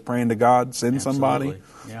person just praying to God, send somebody.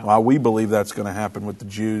 Yeah. Well, we believe that's going to happen with the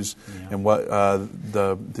Jews, and what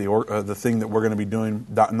the thing that we're going to be doing,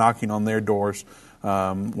 knocking on their doors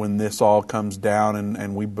when this all comes down,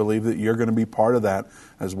 and we believe that you're going to be part of that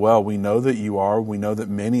as well. We know that you are. We know that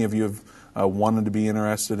many of you have wanted to be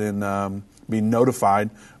interested in be notified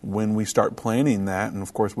when we start planning that. And,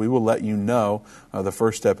 of course, we will let you know. The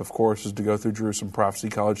first step, of course, is to go through Jerusalem Prophecy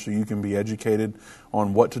College so you can be educated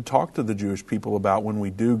on what to talk to the Jewish people about when we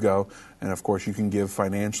do go. And, of course, you can give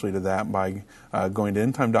financially to that by going to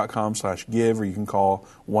endtime.com/give, or you can call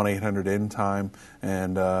 1-800-ENDTIME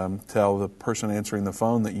and tell the person answering the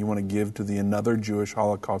phone that you want to give to the Another Jewish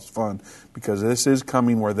Holocaust Fund, because this is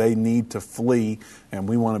coming where they need to flee, and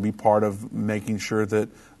we want to be part of making sure that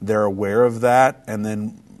they're aware of that, and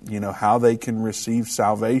then, how they can receive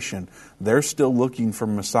salvation. They're still looking for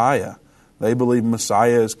Messiah. They believe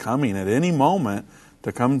Messiah is coming at any moment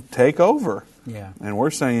to come take over. Yeah. And we're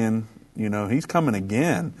saying, He's coming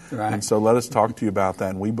again. Right. And so let us talk to you about that.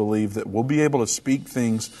 And we believe that we'll be able to speak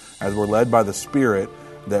things as we're led by the Spirit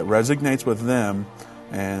that resonates with them.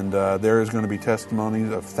 And there is going to be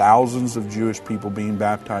testimonies of thousands of Jewish people being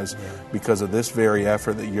baptized because of this very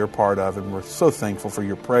effort that you're part of. And we're so thankful for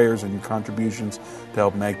your prayers and your contributions to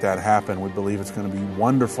help make that happen. We believe it's going to be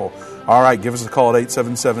wonderful. All right, give us a call at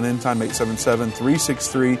 877-END-TIME,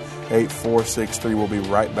 877-363-8463. We'll be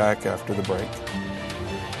right back after the break.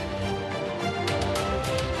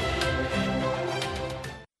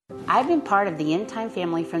 I've been part of the End Time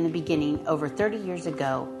family from the beginning over 30 years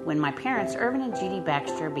ago when my parents, Irvin and Judy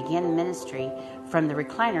Baxter, began the ministry from the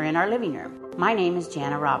recliner in our living room. My name is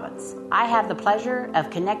Jana Robbins. I have the pleasure of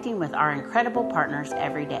connecting with our incredible partners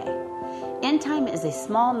every day. End Time is a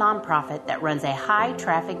small nonprofit that runs a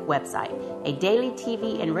high-traffic website, a daily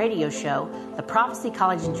TV and radio show, the Prophecy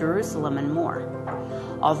College in Jerusalem, and more.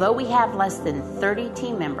 Although we have less than 30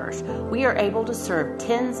 team members, we are able to serve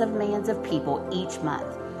tens of millions of people each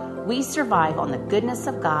month. We survive on the goodness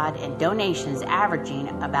of God and donations averaging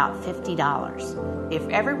about $50. If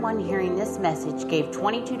everyone hearing this message gave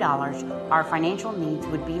 $22, our financial needs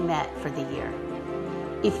would be met for the year.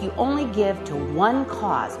 If you only give to one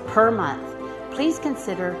cause per month, please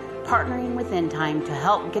consider partnering with End Time to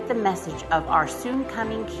help get the message of our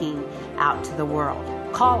soon-coming King out to the world.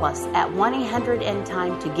 Call us at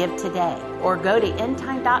 1-800-END-TIME to give today, or go to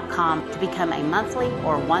endtime.com to become a monthly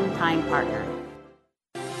or one-time partner.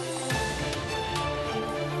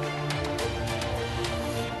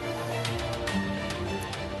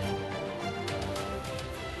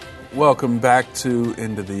 Welcome back to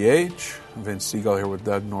End of the Age. Vince Seagull here with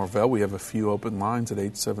Doug Norvell. We have a few open lines at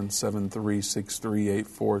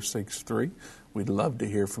 877-363-8463. We'd love to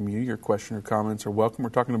hear from you. Your question or comments are welcome. We're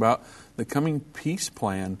talking about the coming peace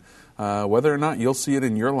plan Whether or not you'll see it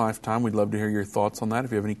in your lifetime, we'd love to hear your thoughts on that.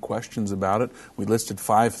 If you have any questions about it, we listed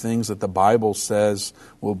 5 things that the Bible says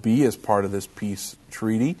will be as part of this peace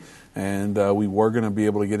treaty. And we were going to be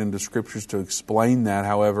able to get into scriptures to explain that.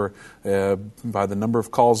 However, by the number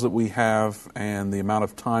of calls that we have and the amount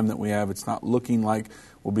of time that we have, it's not looking like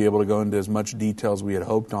we'll be able to go into as much detail as we had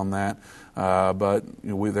hoped on that. But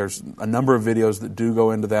there's a number of videos that do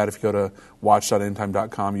go into that. If you go to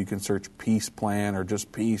watch.endtime.com, you can search Peace Plan or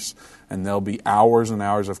just Peace, and there'll be hours and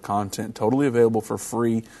hours of content totally available for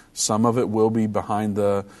free. Some of it will be behind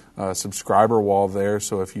the subscriber wall there,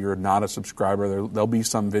 so if you're not a subscriber, there'll be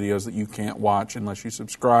some videos that you can't watch unless you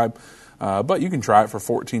subscribe. But you can try it for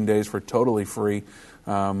 14 days for totally free.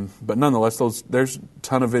 But nonetheless, there's a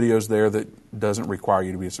ton of videos there that doesn't require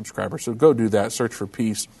you to be a subscriber. So go do that. Search for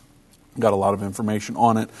Peace. Got a lot of information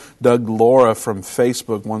on it. Doug Laura from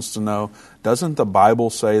Facebook wants to know, doesn't the Bible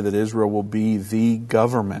say that Israel will be the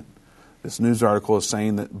government? This news article is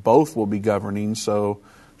saying that both will be governing, so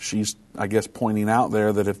she's, I guess, pointing out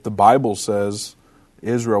there that if the Bible says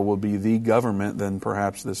Israel will be the government, then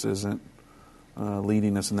perhaps this isn't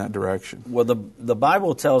leading us in that direction. Well, the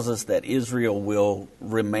Bible tells us that Israel will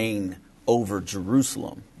remain over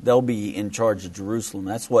Jerusalem. They'll be in charge of Jerusalem.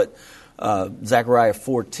 That's what Zechariah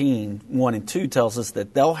 14, 1 and 2 tells us,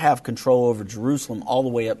 that they'll have control over Jerusalem all the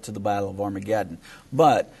way up to the Battle of Armageddon.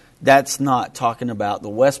 But that's not talking about the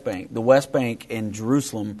West Bank. The West Bank and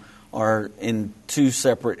Jerusalem are in 2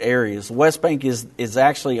 separate areas. The West Bank is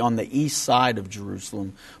actually on the east side of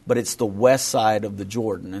Jerusalem, but it's the west side of the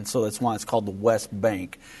Jordan. And so that's why it's called the West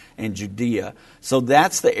Bank and Judea. So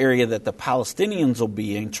that's the area that the Palestinians will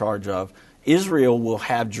be in charge of. Israel will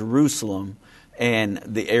have Jerusalem and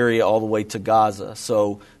the area all the way to Gaza.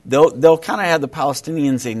 So they'll kind of have the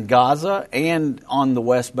Palestinians in Gaza and on the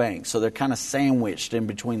West Bank. So they're kind of sandwiched in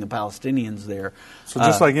between the Palestinians there. So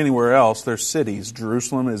just like anywhere else, there's cities.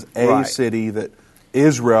 Jerusalem is a city that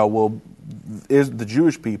Israel the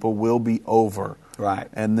Jewish people will be over. Right.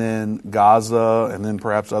 And then Gaza and then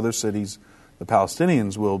perhaps other cities, the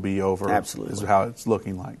Palestinians will be over. Absolutely. Is how it's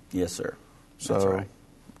looking like. Yes, sir. So that's right.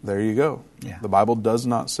 There you go. Yeah. The Bible does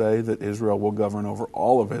not say that Israel will govern over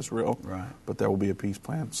all of Israel, right, but there will be a peace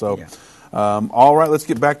plan. So, yeah. All right, let's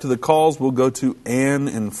get back to the calls. We'll go to Ann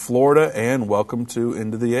in Florida. Ann, welcome to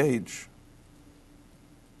End of the Age.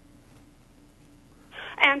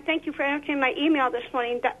 And thank you for answering my email this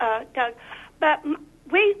morning, Doug. But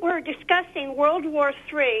we were discussing World War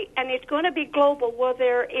III, and it's going to be global, where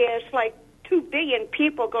there is like 2 billion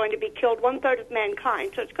people going to be killed, 1/3 of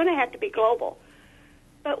mankind. So it's going to have to be global.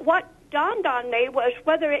 But what dawned on me was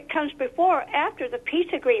whether it comes before or after the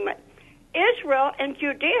peace agreement. Israel and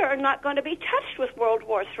Judea are not going to be touched with World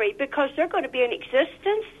War III because they're going to be in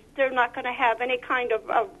existence. They're not going to have any kind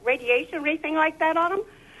of radiation or anything like that on them.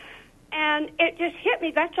 And it just hit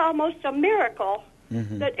me, that's almost a miracle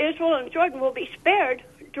that Israel and Jordan will be spared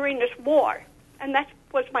during this war. And that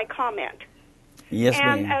was my comment. Yes,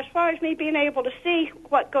 and ma'am. as far as me being able to see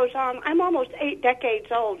what goes on, I'm almost 8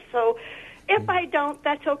 decades old, so if I don't,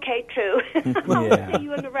 that's okay too. I'll see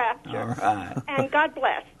you in the rapture. All right. And God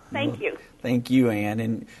bless. Thank you. Thank you, Ann.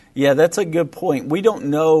 And yeah, that's a good point. We don't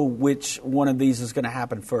know which one of these is going to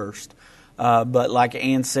happen first. But like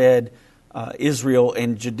Ann said, Israel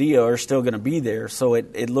and Judea are still going to be there. So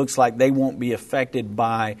it looks like they won't be affected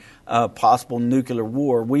by a possible nuclear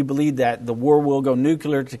war. We believe that the war will go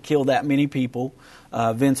nuclear to kill that many people.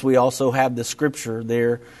 Vince, we also have the scripture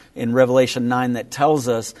there in Revelation 9 that tells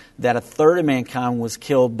us that 1/3 of mankind was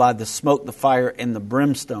killed by the smoke, the fire, and the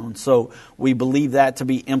brimstone. So we believe that to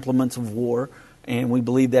be implements of war, and we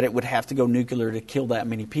believe that it would have to go nuclear to kill that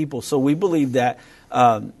many people. So we believe that,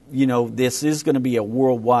 this is going to be a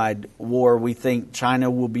worldwide war. We think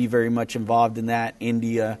China will be very much involved in that,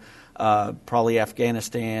 India, probably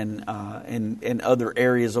Afghanistan, and other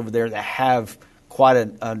areas over there that have quite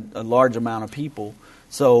a large amount of people.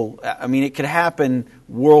 So, I mean, it could happen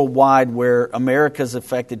worldwide where America's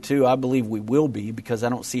affected too. I believe we will be, because I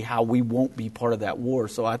don't see how we won't be part of that war.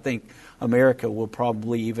 So I think America will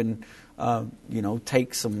probably even,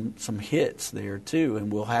 take some hits there too.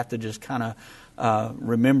 And we'll have to just kind of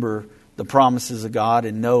remember the promises of God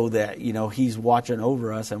and know that, He's watching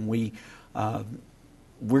over us, and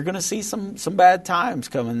we're going to see some bad times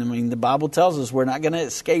coming. I mean, the Bible tells us we're not going to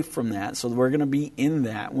escape from that. So we're going to be in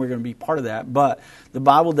that. We're going to be part of that. But the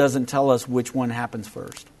Bible doesn't tell us which one happens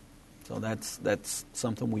first. So that's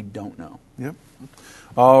something we don't know. Yep.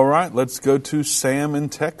 All right, let's go to Sam in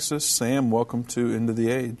Texas. Sam, welcome to End of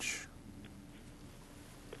the Age.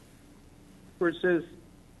 Where it says,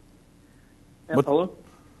 hello?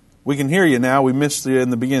 We can hear you now. We missed you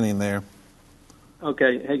in the beginning there.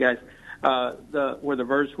 Okay, hey guys. Where the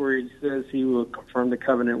verse where he says he will confirm the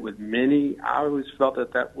covenant with many, I always felt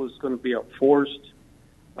that was going to be a forced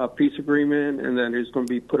peace agreement, and then it's going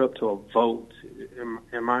to be put up to a vote.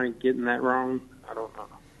 Am I getting that wrong? I don't know.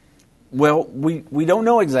 Well, we don't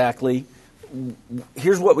know exactly.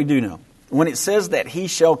 Here's what we do know. When it says that he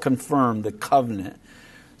shall confirm the covenant,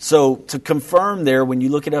 so to confirm there, when you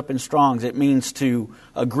look it up in Strong's, it means to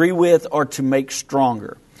agree with or to make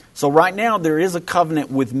stronger. So right now there is a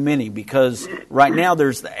covenant with many, because right now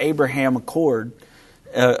there's the Abraham Accords,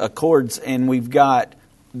 and we've got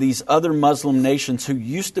these other Muslim nations who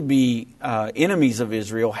used to be enemies of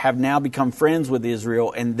Israel have now become friends with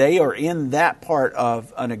Israel, and they are in that part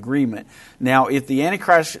of an agreement. Now, if the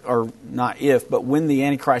Antichrist, or not if, but when the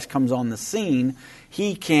Antichrist comes on the scene,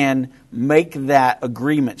 he can make that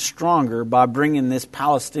agreement stronger by bringing this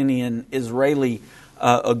Palestinian-Israeli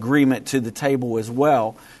agreement to the table as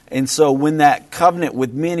well. And so when that covenant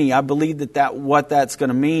with many, I believe that what that's going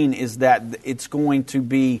to mean is that it's going to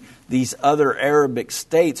be these other Arabic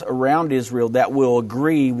states around Israel that will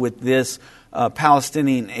agree with this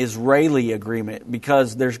Palestinian-Israeli agreement,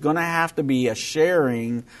 because there's going to have to be a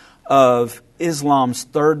sharing of Islam's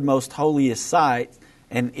third most holiest site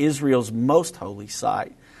and Israel's most holy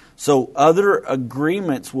site. So other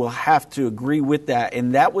agreements will have to agree with that.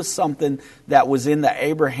 And that was something that was in the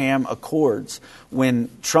Abraham Accords.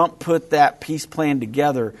 When Trump put that peace plan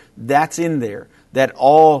together, that's in there, that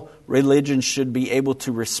all religions should be able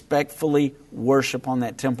to respectfully worship on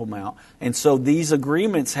that Temple Mount. And so these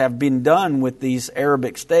agreements have been done with these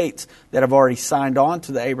Arabic states that have already signed on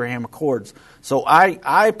to the Abraham Accords. So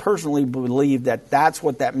I personally believe that that's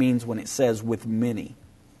what that means when it says with many.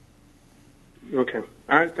 Okay.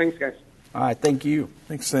 All right, thanks, guys. All right, thank you.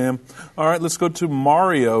 Thanks, Sam. All right, let's go to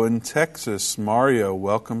Mario in Texas. Mario,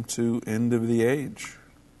 welcome to End of the Age.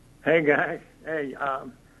 Hey, guys. Hey,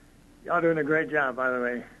 y'all doing a great job, by the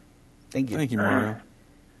way. Thank you. Thank you, Mario.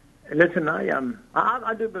 Listen, I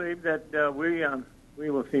do believe that we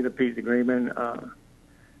will see the peace agreement.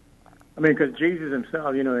 Because Jesus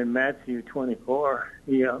himself, in Matthew 24,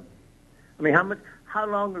 how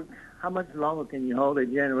much longer can you hold a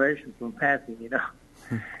generation from passing,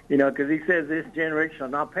 because he says this generation shall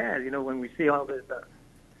not pass, when we see all this,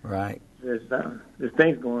 right. There's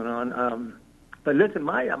things going on. But listen,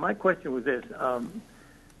 my question was this.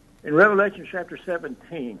 In Revelation chapter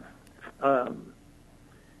 17,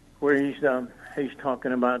 where he's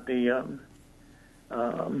talking about the,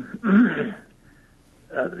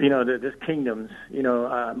 this kingdoms,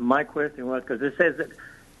 my question was, because it says that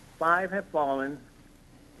 5 have fallen,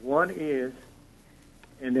 1 is,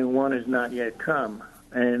 and then 1 is not yet come.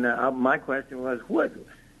 And my question was, what?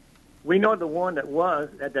 We know the one that was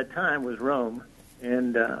at that time was Rome,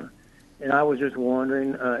 and I was just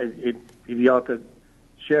wondering if y'all could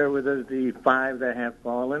share with us the 5 that have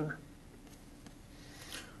fallen.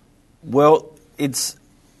 Well, it's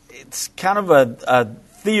kind of a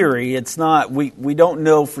theory. It's not. We don't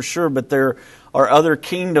know for sure, but there are other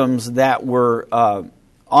kingdoms that were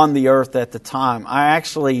on the earth at the time. I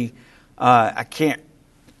actually I can't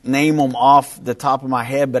name them off the top of my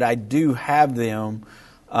head, but I do have them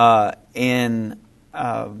in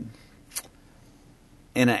an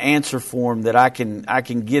answer form that I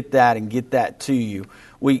can get that and get that to you.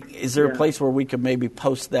 Is there a place where we could maybe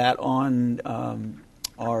post that on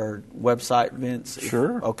our website, Vince?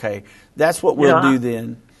 Sure. Okay, that's what we'll do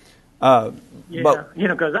then. But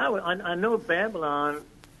because I know Babylon,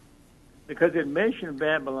 because it mentioned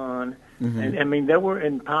Babylon, and they were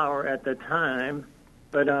in power at the time.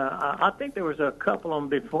 But I think there was a couple of them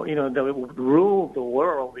before, that ruled the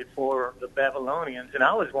world before the Babylonians, and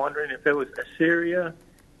I was wondering if it was Assyria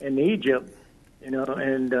and Egypt,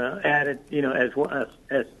 and added,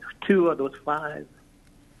 as 2 of those 5.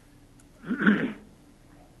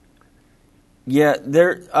 Yeah,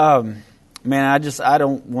 there. Man, I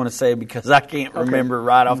don't want to say it because I can't remember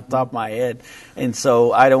right off the top of my head, and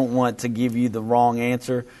so I don't want to give you the wrong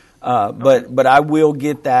answer. But I will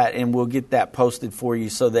get that, and we'll get that posted for you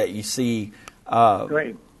so that you see.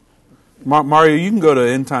 Great. Mario, you can go to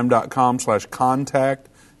endtime.com/contact,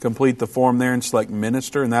 complete the form there, and select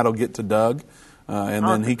minister, and that'll get to Doug, and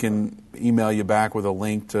then he can email you back with a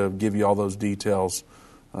link to give you all those details.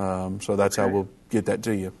 So that's how we'll get that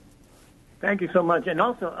to you. Thank you so much. And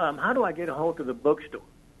also, how do I get a hold of the bookstore?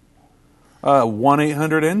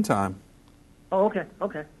 1-800-END-TIME. Oh, okay.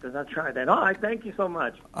 Because I tried that. All right, thank you so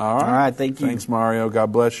much. All right, thank you. Thanks, Mario.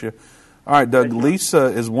 God bless you. All right, Doug, Lisa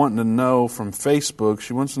is wanting to know from Facebook,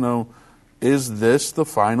 she wants to know, is this the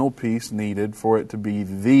final piece needed for it to be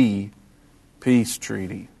the peace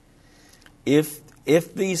treaty? If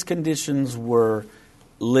if these conditions were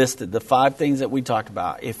listed, the 5 things that we talked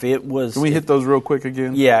about, if it was... Can we hit those real quick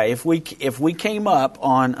again? Yeah, if we came up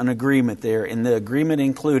on an agreement there, and the agreement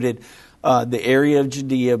included the area of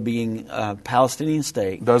Judea being a Palestinian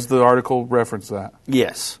state. Does the article reference that?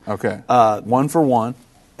 Yes. Okay. 1 for 1.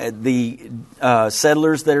 The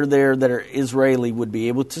settlers that are there that are Israeli would be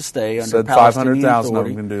able to stay under Said Palestinian 500,000 of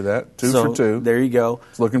authority. them can do that. 2 So, for 2. There you go.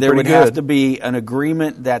 It's looking there pretty would have good. to be an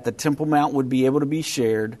agreement that the Temple Mount would be able to be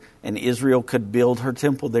shared, and Israel could build her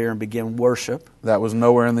temple there and begin worship. That was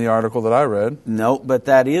nowhere in the article that I read. No, but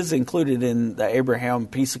that is included in the Abraham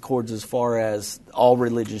Peace Accords as far as all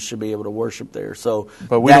religions should be able to worship there. So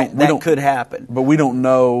But that could happen. But we don't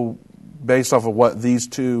know, based off of what these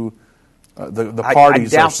two... the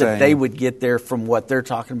parties I doubt are saying. that they would get there from what they're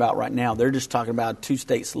talking about right now. They're just talking about a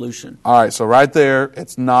 2-state solution. All right, so right there,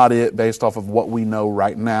 it's not it based off of what we know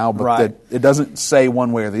right now, but Right. it doesn't say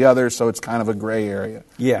one way or the other, so it's kind of a gray area.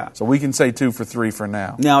 Yeah. So we can say 2 for 3 for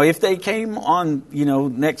now. Now, if they came on,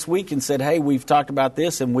 next week and said, "Hey, we've talked about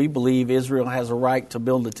this, and we believe Israel has a right to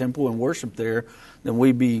build a temple and worship there," then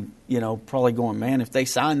we'd be, probably going, "Man, if they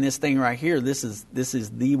sign this thing right here, this is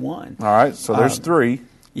the one." All right, so there's 3.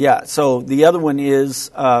 Yeah, so the other one is,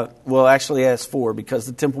 actually it has 4, because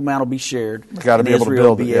the Temple Mount will be shared. Gotta be able to Israel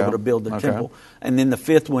build will be it, yeah. able to build the Okay. temple. And then the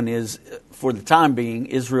 5th one is, for the time being,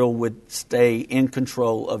 Israel would stay in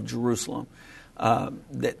control of Jerusalem.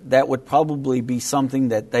 That would probably be something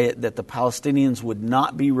that the Palestinians would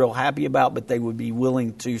not be real happy about, but they would be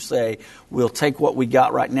willing to say, "We'll take what we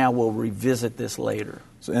got right now, we'll revisit this later."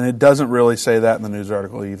 And it doesn't really say that in the news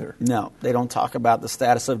article either. No, they don't talk about the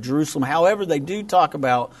status of Jerusalem. However, they do talk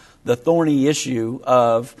about the thorny issue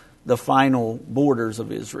of the final borders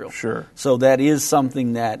of Israel. Sure. So that is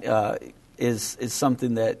something that is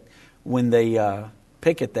something that when they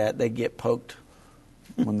pick at that, they get poked.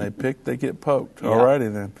 When they pick, they get poked. Yeah. All righty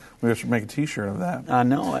then. We should make a T-shirt of that. I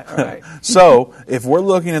know it. All right. So if we're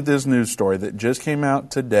looking at this news story that just came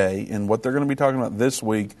out today and what they're going to be talking about this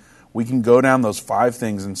week, we can go down those 5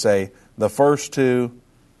 things and say the first 2,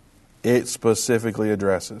 it specifically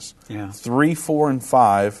addresses. Yeah. 3, 4, and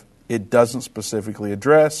 5, it doesn't specifically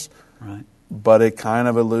address, Right. but it kind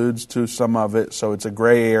of alludes to some of it, so it's a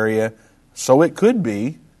gray area. So it could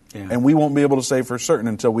be, Yeah. and we won't be able to say for certain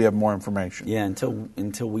until we have more information. Yeah,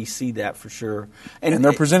 until we see that for sure. And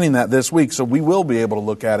they're presenting that this week, so we will be able to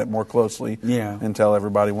look at it more closely Yeah. and tell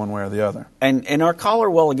everybody one way or the other. And our caller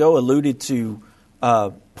a while ago alluded to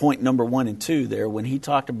point number 1 and 2 there when he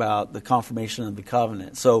talked about the confirmation of the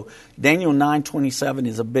covenant. So Daniel 9:27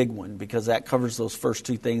 is a big one because that covers those first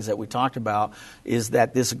 2 things that we talked about, is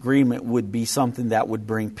that this agreement would be something that would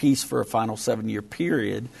bring peace for a final 7-year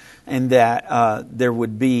period, and that there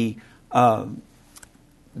would be the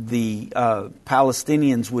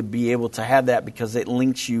Palestinians would be able to have that because it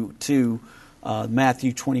links you to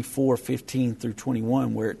Matthew 24:15 through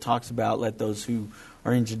 21, where it talks about let those who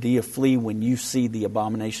are in Judea flee when you see the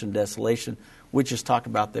abomination of desolation, which is talked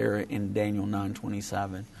about there in Daniel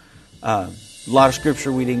 9:27. A lot of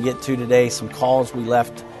scripture we didn't get to today. Some calls we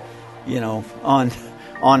left, on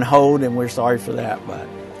hold, and we're sorry for that, but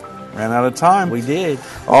ran out of time. We did.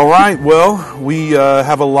 All right. Well, we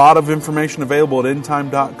have a lot of information available at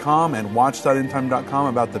endtime.com and watch.endtime.com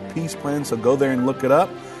about the peace plan, so go there and look it up.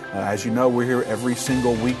 As you know, we're here every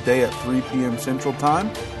single weekday at 3 p.m. Central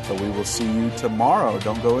Time, so we will see you tomorrow.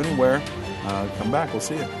 Don't go anywhere. Come back. We'll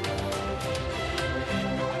see you.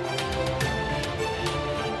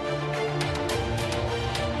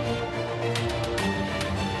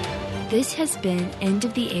 This has been End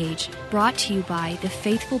of the Age, brought to you by the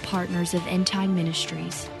faithful partners of End Time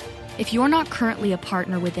Ministries. If you're not currently a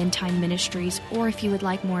partner with End Time Ministries, or if you would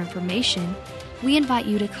like more information, we invite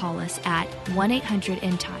you to call us at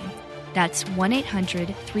 1-800-END-TIME. That's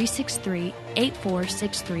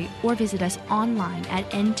 1-800-363-8463, or visit us online at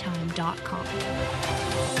endtime.com.